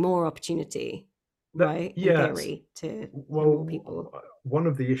giving more opportunity, right? In theory, to more people. One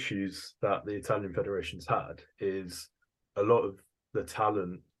of the issues that the Italian federation's had is a lot of the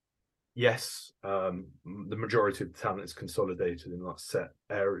talent. Yes, the majority of the talent is consolidated in like set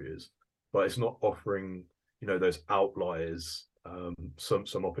areas, but it's not offering, those outliers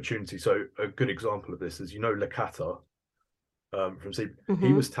some opportunity. So a good example of this is, Licata from C.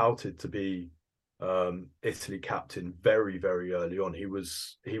 He was touted to be Italy captain very, very early on. He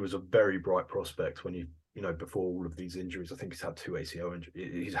was a very bright prospect when he, before all of these injuries. I think he's had 2 ACL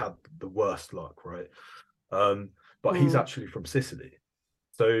injuries. He's had the worst luck, right? But he's actually from Sicily.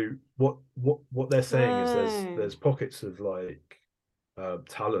 So what they're saying is there's pockets of like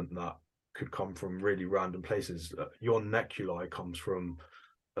talent that could come from really random places. Jon Neculi comes from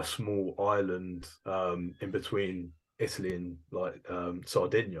a small island in between Italy and like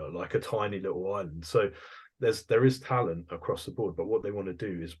Sardinia, like a tiny little island. So there is talent across the board, but what they want to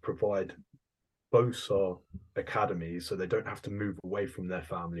do is provide both our academies so they don't have to move away from their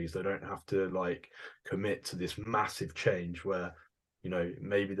families. They don't have to like commit to this massive change where,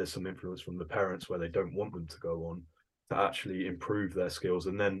 maybe there's some influence from the parents where they don't want them to go on, to actually improve their skills.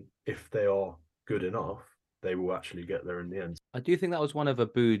 And then if they are good enough, they will actually get there in the end. I do think that was one of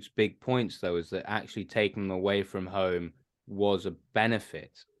Aboud's big points, though, is that actually taking them away from home was a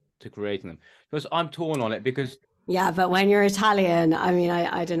benefit to creating them. Because I'm torn on it because... Yeah, but when you're Italian, I mean,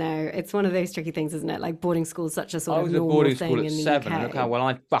 I don't know. It's one of those tricky things, isn't it? Like boarding school is such a sort of normal thing in the UK. I was at boarding school at 7, and look how well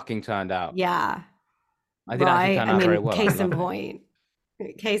I fucking turned out. Yeah. I did actually turn out very well.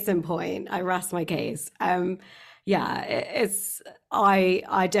 Case in point, I rest my case. I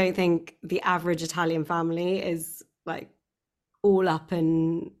don't think the average Italian family is like all up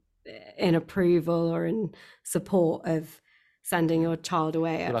in approval or in support of sending your child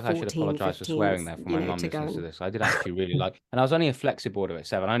away at 14, I should apologise for swearing there for my mum listens to this. I did actually really like, and I was only a flexi boarder at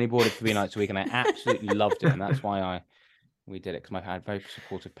 7. I only boarded 3 nights a week, and I absolutely loved it, and that's why we did it, because I had very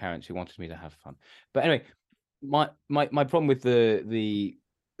supportive parents who wanted me to have fun. But anyway, my problem with the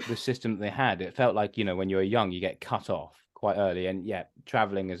system that they had, it felt like, when you're young, you get cut off quite early, and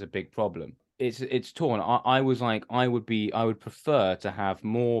traveling is a big problem. It's torn. I was like, I would prefer to have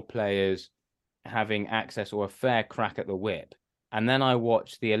more players having access or a fair crack at the whip, and then I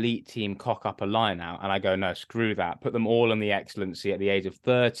watch the elite team cock up a line out, and I go, no, screw that. Put them all in the excellency at the age of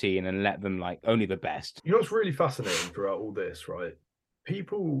 13 and let them like only the best. What's really fascinating throughout all this, right?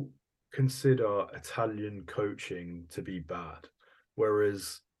 People consider Italian coaching to be bad,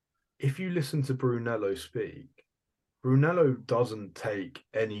 whereas if you listen to Brunello speak, Brunello doesn't take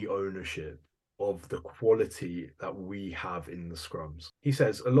any ownership of the quality that we have in the scrums. He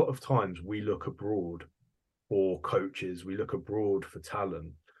says a lot of times we look abroad for coaches, we look abroad for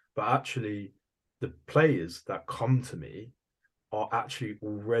talent, but actually the players that come to me are actually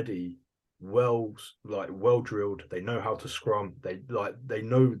already well drilled. They know how to scrum. They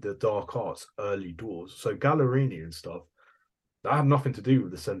know the dark arts early doors. So Gallerini and stuff, that had nothing to do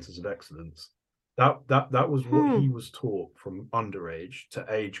with the centres of excellence. That was what he was taught from underage to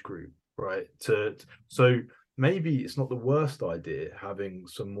age group, right? So maybe it's not the worst idea having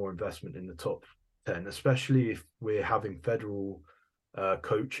some more investment in the top 10, especially if we're having federal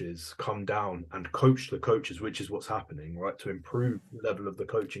coaches come down and coach the coaches, which is what's happening, right, to improve the level of the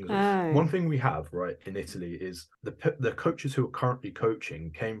coaching. One thing we have, right, in Italy is the coaches who are currently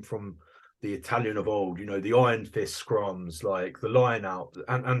coaching came from the Italian of old, you know, the iron fist scrums, like the line out,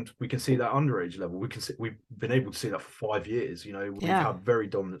 and we can see that underage level. We've been able to see that for 5 years. You know, we've had very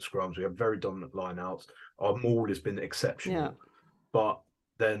dominant scrums, we have very dominant line outs. Our maul has been exceptional, but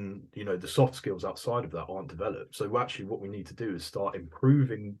then, you know, the soft skills outside of that aren't developed. So actually what we need to do is start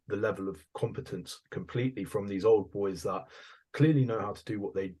improving the level of competence completely from these old boys that clearly know how to do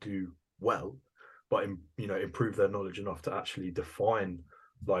what they do well, but you know, improve their knowledge enough to actually define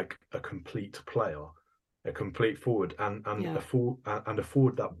like a complete player, a complete forward, and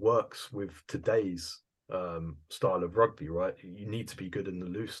afford that works with today's style of rugby, right? You need to be good in the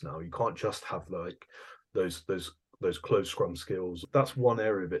loose now. You can't just have like those close scrum skills. That's one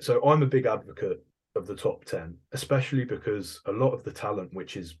area of it. So I'm a big advocate of the top 10, especially because a lot of the talent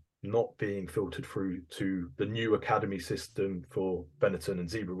which is not being filtered through to the new academy system for Benetton and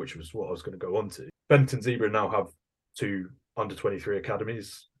Zebra, which was what I was going to go on to. Benetton and Zebra now have 2 under-23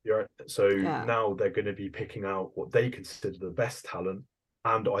 academies, right? So now they're going to be picking out what they consider the best talent,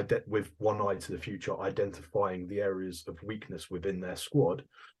 and with one eye to the future, identifying the areas of weakness within their squad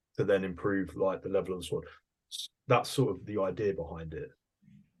to then improve like the level of the squad. That's sort of the idea behind it.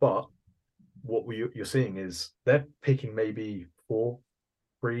 But what you're seeing is they're picking maybe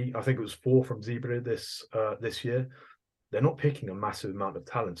 3, I think it was 4 from Zebra this year. They're not picking a massive amount of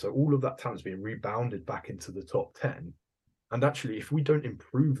talent, so all of that talent's being rebounded back into the top 10. And actually, if we don't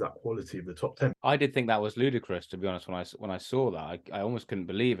improve that quality of the top 10, I did think that was ludicrous, to be honest. When I saw that, I almost couldn't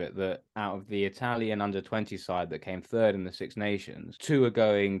believe it. That out of the Italian under-20 side that came third in the Six Nations, 2 are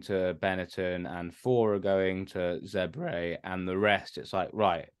going to Benetton and 4 are going to Zebre, and the rest, it's like,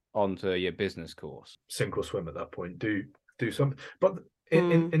 right, on to your business course. Sink or swim at that point. Do something. But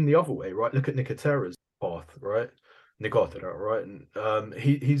in the other way, right? Look at Nicotera's path, right? Nicotera, right? And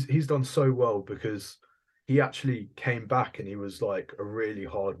he's done so well because he actually came back and he was like a really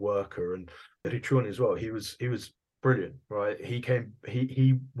hard worker. And Richuan as well, he was brilliant, right?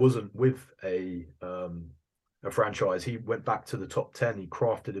 He wasn't with a franchise. He went back to the top 10. He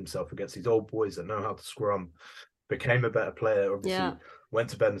crafted himself against these old boys that know how to scrum, became a better player, obviously went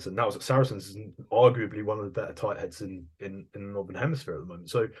to Benetton. Now at Saracens, is arguably one of the better tight heads in the Northern Hemisphere at the moment.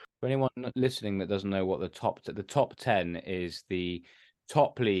 So for anyone listening that doesn't know what the top 10 is, the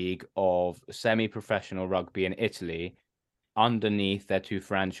top league of semi-professional rugby in Italy underneath their 2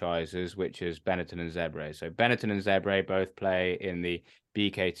 franchises, which is Benetton and Zebre. So Benetton and Zebre both play in the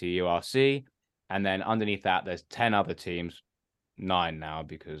BKT URC, and then underneath that there's 10 other teams, 9 now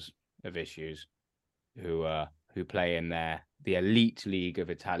because of issues, who play in the elite league of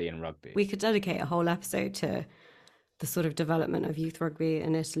Italian rugby. We could dedicate a whole episode to the sort of development of youth rugby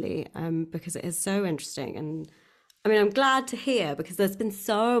in Italy, because it is so interesting. And I mean, I'm glad to hear, because there's been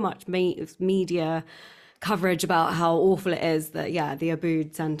so much media coverage about how awful it is that, the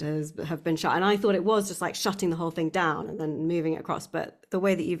Abood centres have been shut. And I thought it was just like shutting the whole thing down and then moving it across. But the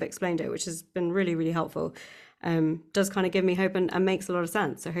way that you've explained it, which has been really, really helpful, does kind of give me hope and makes a lot of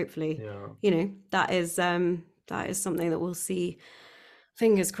sense. So hopefully, you know, that is something that we'll see,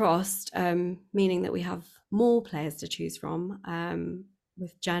 fingers crossed, meaning that we have more players to choose from,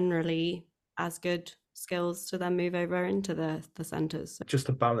 with generally as good skills to then move over into the centres. Just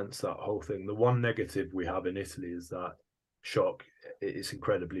to balance that whole thing, the one negative we have in Italy is that shock, it's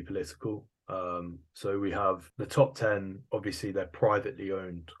incredibly political. So we have the top 10, obviously they're privately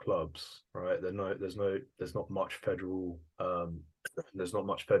owned clubs, right? There's not much federal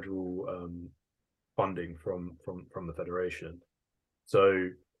funding from the federation. So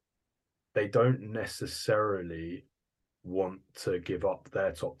they don't necessarily want to give up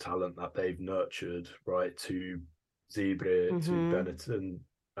their top talent that they've nurtured, right, to Zebre, to Benetton,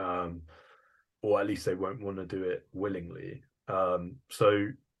 or at least they won't want to do it willingly. So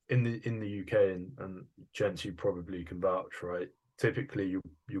in the UK, and gents, you probably can vouch, right? Typically,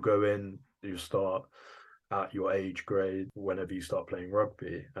 you go in, you start at your age grade whenever you start playing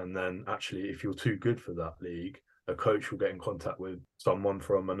rugby, and then actually, if you're too good for that league, a coach will get in contact with someone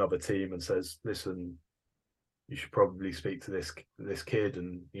from another team and says, "Listen, you should probably speak to this kid,"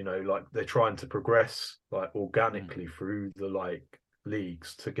 and you know, like they're trying to progress like organically through the like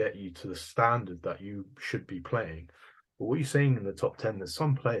leagues to get you to the standard that you should be playing. But what you're seeing in the top 10, there's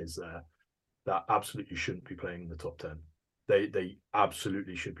some players there that absolutely shouldn't be playing in the top 10. They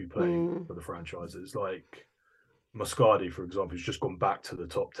absolutely should be playing for the franchises. Like Muscadi, for example, has just gone back to the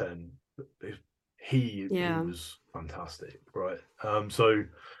top 10. he was fantastic, right? So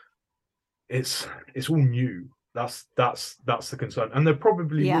it's all new. That's the concern, and there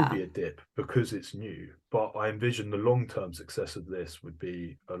probably will be a dip because it's new. But I envision the long-term success of this would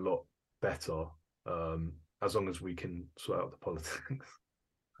be a lot better, as long as we can sort out the politics.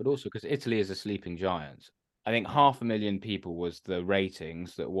 But also because Italy is a sleeping giant. I think 500,000 people was the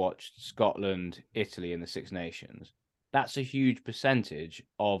ratings that watched Scotland, Italy, and the Six Nations. That's a huge percentage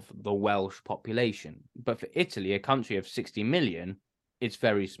of the Welsh population. But for Italy, a country of 60 million, it's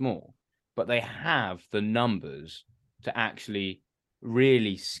very small. But they have the numbers to actually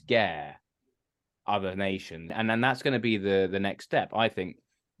really scare other nations. And then that's going to be the next step. I think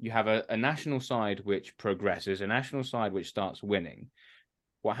you have a national side which progresses, a national side which starts winning.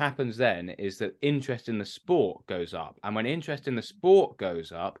 What happens then is that interest in the sport goes up. And when interest in the sport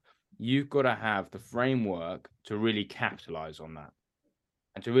goes up, you've got to have the framework to really capitalize on that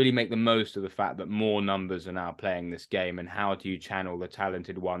and to really make the most of the fact that more numbers are now playing this game. And how do you channel the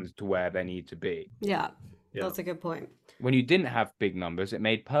talented ones to where they need to be? Yeah, that's a good point. When you didn't have big numbers, it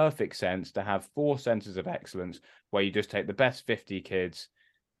made perfect sense to have 4 centers of excellence where you just take the best 50 kids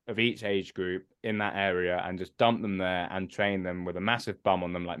of each age group in that area and just dump them there and train them with a massive bum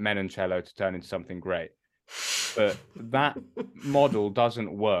on them like Menoncello to turn into something great. But that model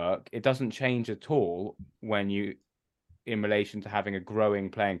doesn't work. It doesn't change at all when you, in relation to having a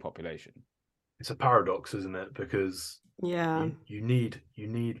growing playing population. It's a paradox, isn't it? Because you need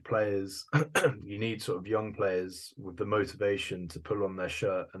players, you need sort of young players with the motivation to pull on their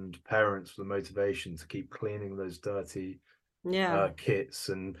shirt, and parents with the motivation to keep cleaning those dirty kits,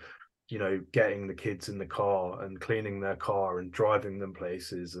 and getting the kids in the car and cleaning their car and driving them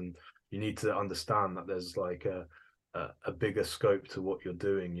places. And you need to understand that there's like a bigger scope to what you're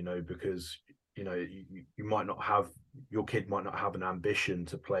doing, because you might not have, your kid might not have an ambition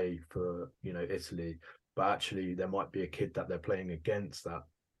to play for Italy, but actually there might be a kid that they're playing against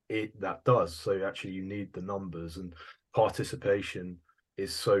that does. So actually you need the numbers, and participation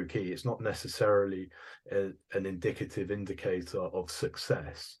is so key. It's not necessarily an indicative indicator of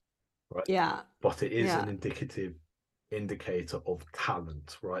success, right? But it is an indicative indicator of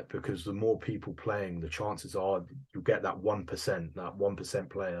talent, right? Because the more people playing, the chances are you'll get that 1%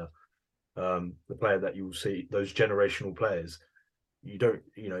 player, the player that you'll see, those generational players. You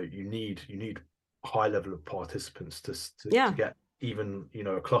need high level of participants to get even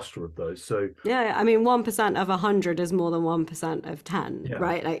a cluster of those. So I mean 1% of 100 is more than 1% of 10,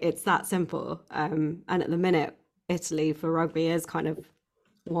 right? Like it's that simple. And at the minute Italy for rugby is kind of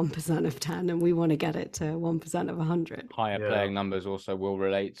 1% of 10, and we want to get it to 1% of 100. Higher playing numbers also will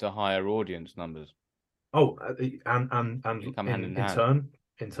relate to higher audience numbers. And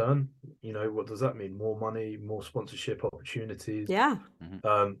in turn, what does that mean? More money, more sponsorship opportunities.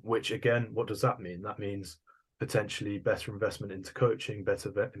 Which again, what does that mean? That means potentially better investment into coaching,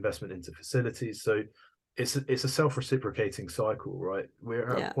 better investment into facilities. So it's a self-reciprocating cycle, right?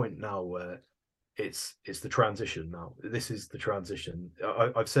 We're at a point now where it's the transition now. This is the transition.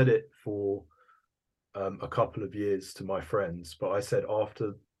 I've said it for a couple of years to my friends, but I said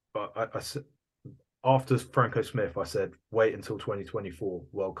after Franco Smith, I said wait until 2024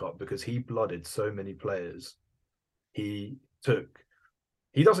 World Cup, because he blooded so many players. He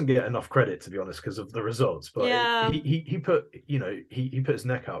doesn't get enough credit, to be honest, because of the results, but he put he put his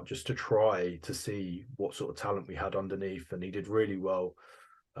neck out just to try to see what sort of talent we had underneath, and he did really well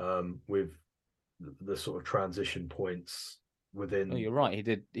with the sort of transition points within. Oh, you're right. He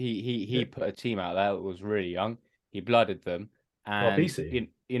did. He put a team out there that was really young. He blooded them, and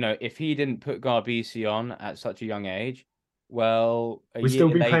if he didn't put Garbisi on at such a young age, well, we'd still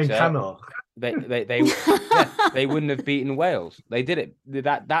be playing Canna. They wouldn't have beaten Wales. They did it.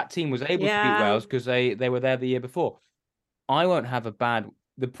 That team was able to beat Wales because they were there the year before. I won't have a bad.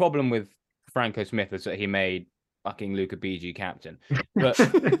 The problem with Franco Smith is that he made fucking Luca Bigi captain, but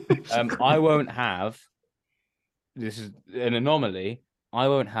I won't have. This is an anomaly. I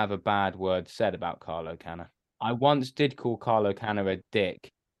won't have a bad word said about Carlo Canna. I once did call Carlo Canna a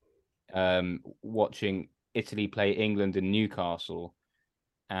dick, watching Italy play England in Newcastle,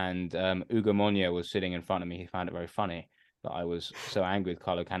 and Ugo Monio was sitting in front of me. He found it very funny that I was so angry with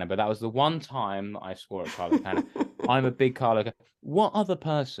Carlo Canna, but that was the one time I swore at Carlo Canna. I'm a big Carlo Canna. What other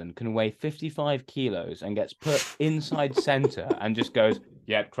person can weigh 55 kilos and gets put inside centre and just goes,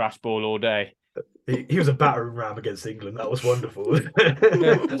 crash ball all day? He was a battering ram against England. That was wonderful.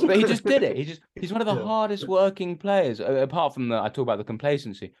 But he just did it. He's one of the hardest working players. Apart from I talk about the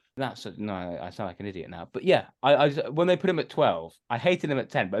complacency. No, I sound like an idiot now. But yeah, I when they put him at 12, I hated him at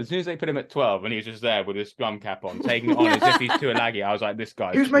 10. But as soon as they put him at 12, and he was just there with his scrum cap on, taking it on as if he's Tuilagi, I was like, this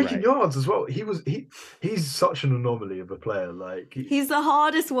guy. He was making yards as well. He's such an anomaly of a player. Like he's the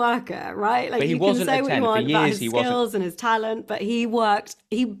hardest worker, right? Like but he you wasn't can say a what 10. you want For about years, his skills and his talent, but he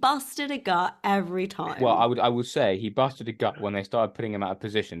busted a gut every time. Well, I would say he busted a gut when they started putting him out of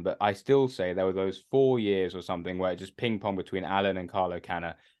position, but I still say there were those 4 years or something where it just ping pong between Alan and Carlo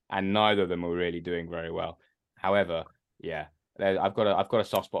Canna, and neither of them were really doing very well. However, yeah, I've got a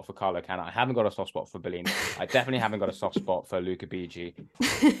soft spot for Carlo Canna. I haven't got a soft spot for Bellini. I definitely haven't got a soft spot for Luca Bigi.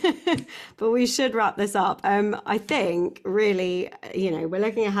 But we should wrap this up. I think really, we're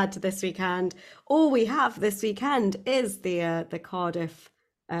looking ahead to this weekend. All we have this weekend is the Cardiff.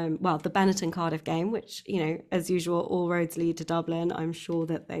 The Benetton Cardiff game, which, as usual, all roads lead to Dublin. I'm sure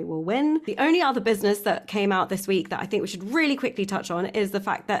that they will win. The only other business that came out this week that I think we should really quickly touch on is the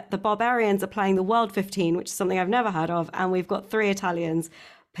fact that the Barbarians are playing the World 15, which is something I've never heard of. And we've got 3 Italians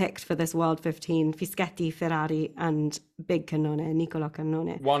picked for this World 15, Fischetti, Ferrari, and Big Cannone, Nicola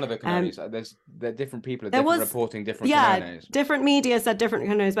Cannone. One of the Cannones. There different people are reporting different Cannones. Different media said different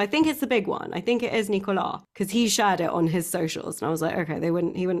Cannones, but I think it's the big one. I think it is Nicola, because he shared it on his socials. And I was like, okay, he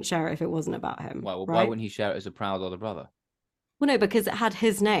wouldn't share it if it wasn't about him. Well, right? Why wouldn't he share it as a proud older brother? Well, no, because it had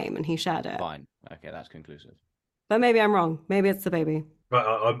his name and he shared it. Fine. Okay, that's conclusive. But maybe I'm wrong. Maybe it's the baby.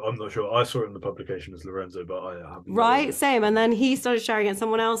 I'm not sure. I saw it in the publication as Lorenzo, but I haven't. Right, same. And then he started sharing it.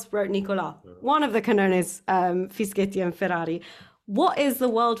 Someone else wrote Nicola. Yeah. One of the Cannones, Fischetti and Ferrari. What is the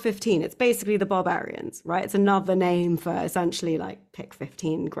World 15? It's basically the Barbarians, right? It's another name for essentially pick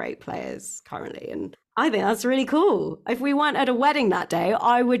 15 great players currently. And I think that's really cool. If we weren't at a wedding that day,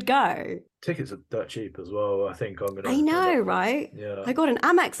 I would go. Tickets are dirt cheap as well. I think I'm going to... I know, right? Yeah. I got an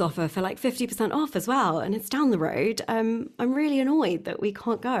Amex offer for 50% off as well, and it's down the road. I'm really annoyed that we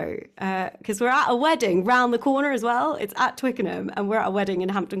can't go because we're at a wedding round the corner as well. It's at Twickenham, and we're at a wedding in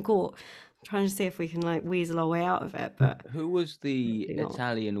Hampton Court. I'm trying to see if we can weasel our way out of it. But who was the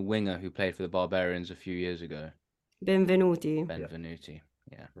Italian winger who played for the Barbarians a few years ago? Benvenuti.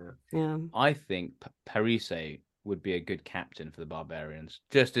 Yeah. I think Parise would be a good captain for the Barbarians,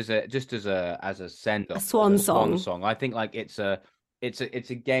 just as a send off, a swan song. I think it's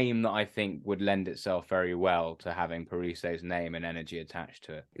a game that I think would lend itself very well to having Parise's name and energy attached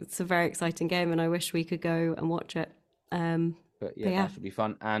to it. It's a very exciting game, and I wish we could go and watch it. But yeah, that should be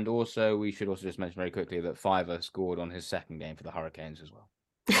fun. And also, we should also just mention very quickly that Fiver scored on his second game for the Hurricanes as well.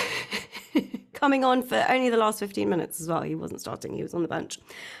 Coming on for only the last 15 minutes as well. He wasn't starting, he was on the bench.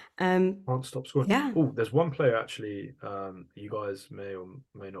 Can't stop scoring. Yeah. Oh, there's one player actually you guys may or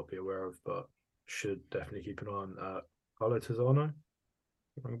may not be aware of, but should definitely keep an eye on. Carlo Tizzano?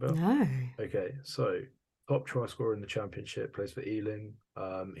 No. Okay, so top try scorer in the championship, plays for Ealing.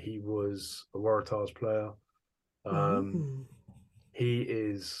 He was a Waratahs player. He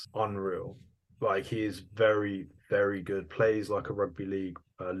is unreal. He is very, very good. Plays like a rugby league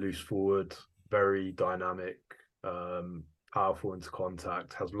loose forward, very dynamic, powerful into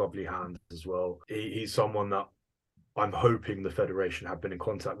contact, has lovely hands as well. He's someone that I'm hoping the Federation have been in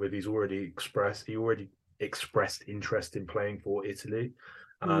contact with. He already expressed interest in playing for Italy,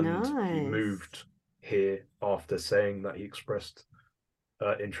 and he moved here after saying that he expressed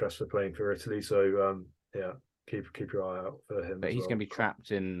interest for playing for Italy. So keep your eye out for him. But he's going to be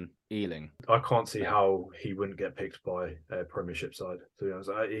trapped in Ealing. I can't see how he wouldn't get picked by a Premiership side. To be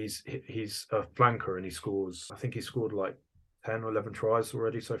honest, he's a flanker and he scores. I think he scored 10 or 11 tries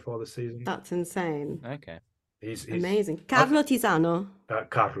already so far this season. That's insane. Okay, he's amazing. Carlo Tizzano.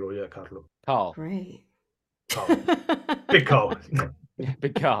 Carlo. Carl. Great. Carl. Big Carl.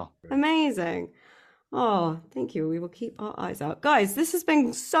 Big Carl. Amazing. Oh, thank you. We will keep our eyes out. Guys, this has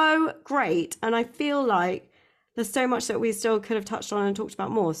been so great. And I feel like there's so much that we still could have touched on and talked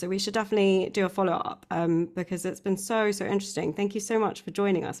about more. So we should definitely do a follow-up because it's been so interesting. Thank you so much for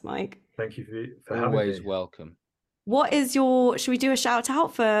joining us, Mike. Thank you for having me. Always welcome. What is should we do a shout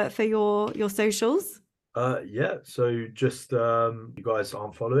out for your socials? Yeah. So just you guys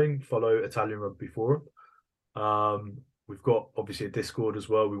aren't follow Italian Rugby Forum. We've got obviously a Discord as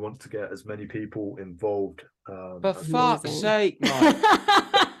well. We want to get as many people involved. For fuck's sake, Mike.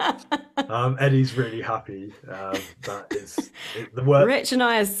 Eddie's really happy. That is the word. Rich and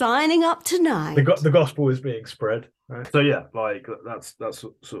I are signing up tonight. The gospel is being spread. Right? So yeah, that's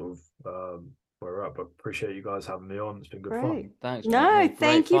sort of where we're at. But appreciate you guys having me on. It's been good fun. Thanks. No,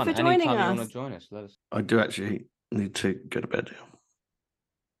 thank you for joining us. Anytime you want to join us, let us. I do actually need to go to bed.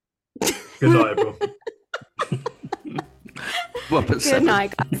 Good night, everyone. Good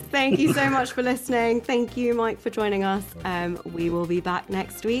night, guys. Thank you so much for listening. Thank you, Mike, for joining us. We will be back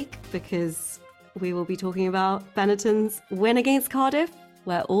next week because we will be talking about Benetton's win against Cardiff,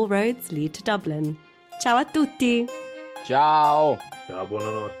 where all roads lead to Dublin. Ciao a tutti. Ciao. Ciao,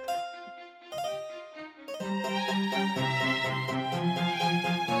 buonanotte.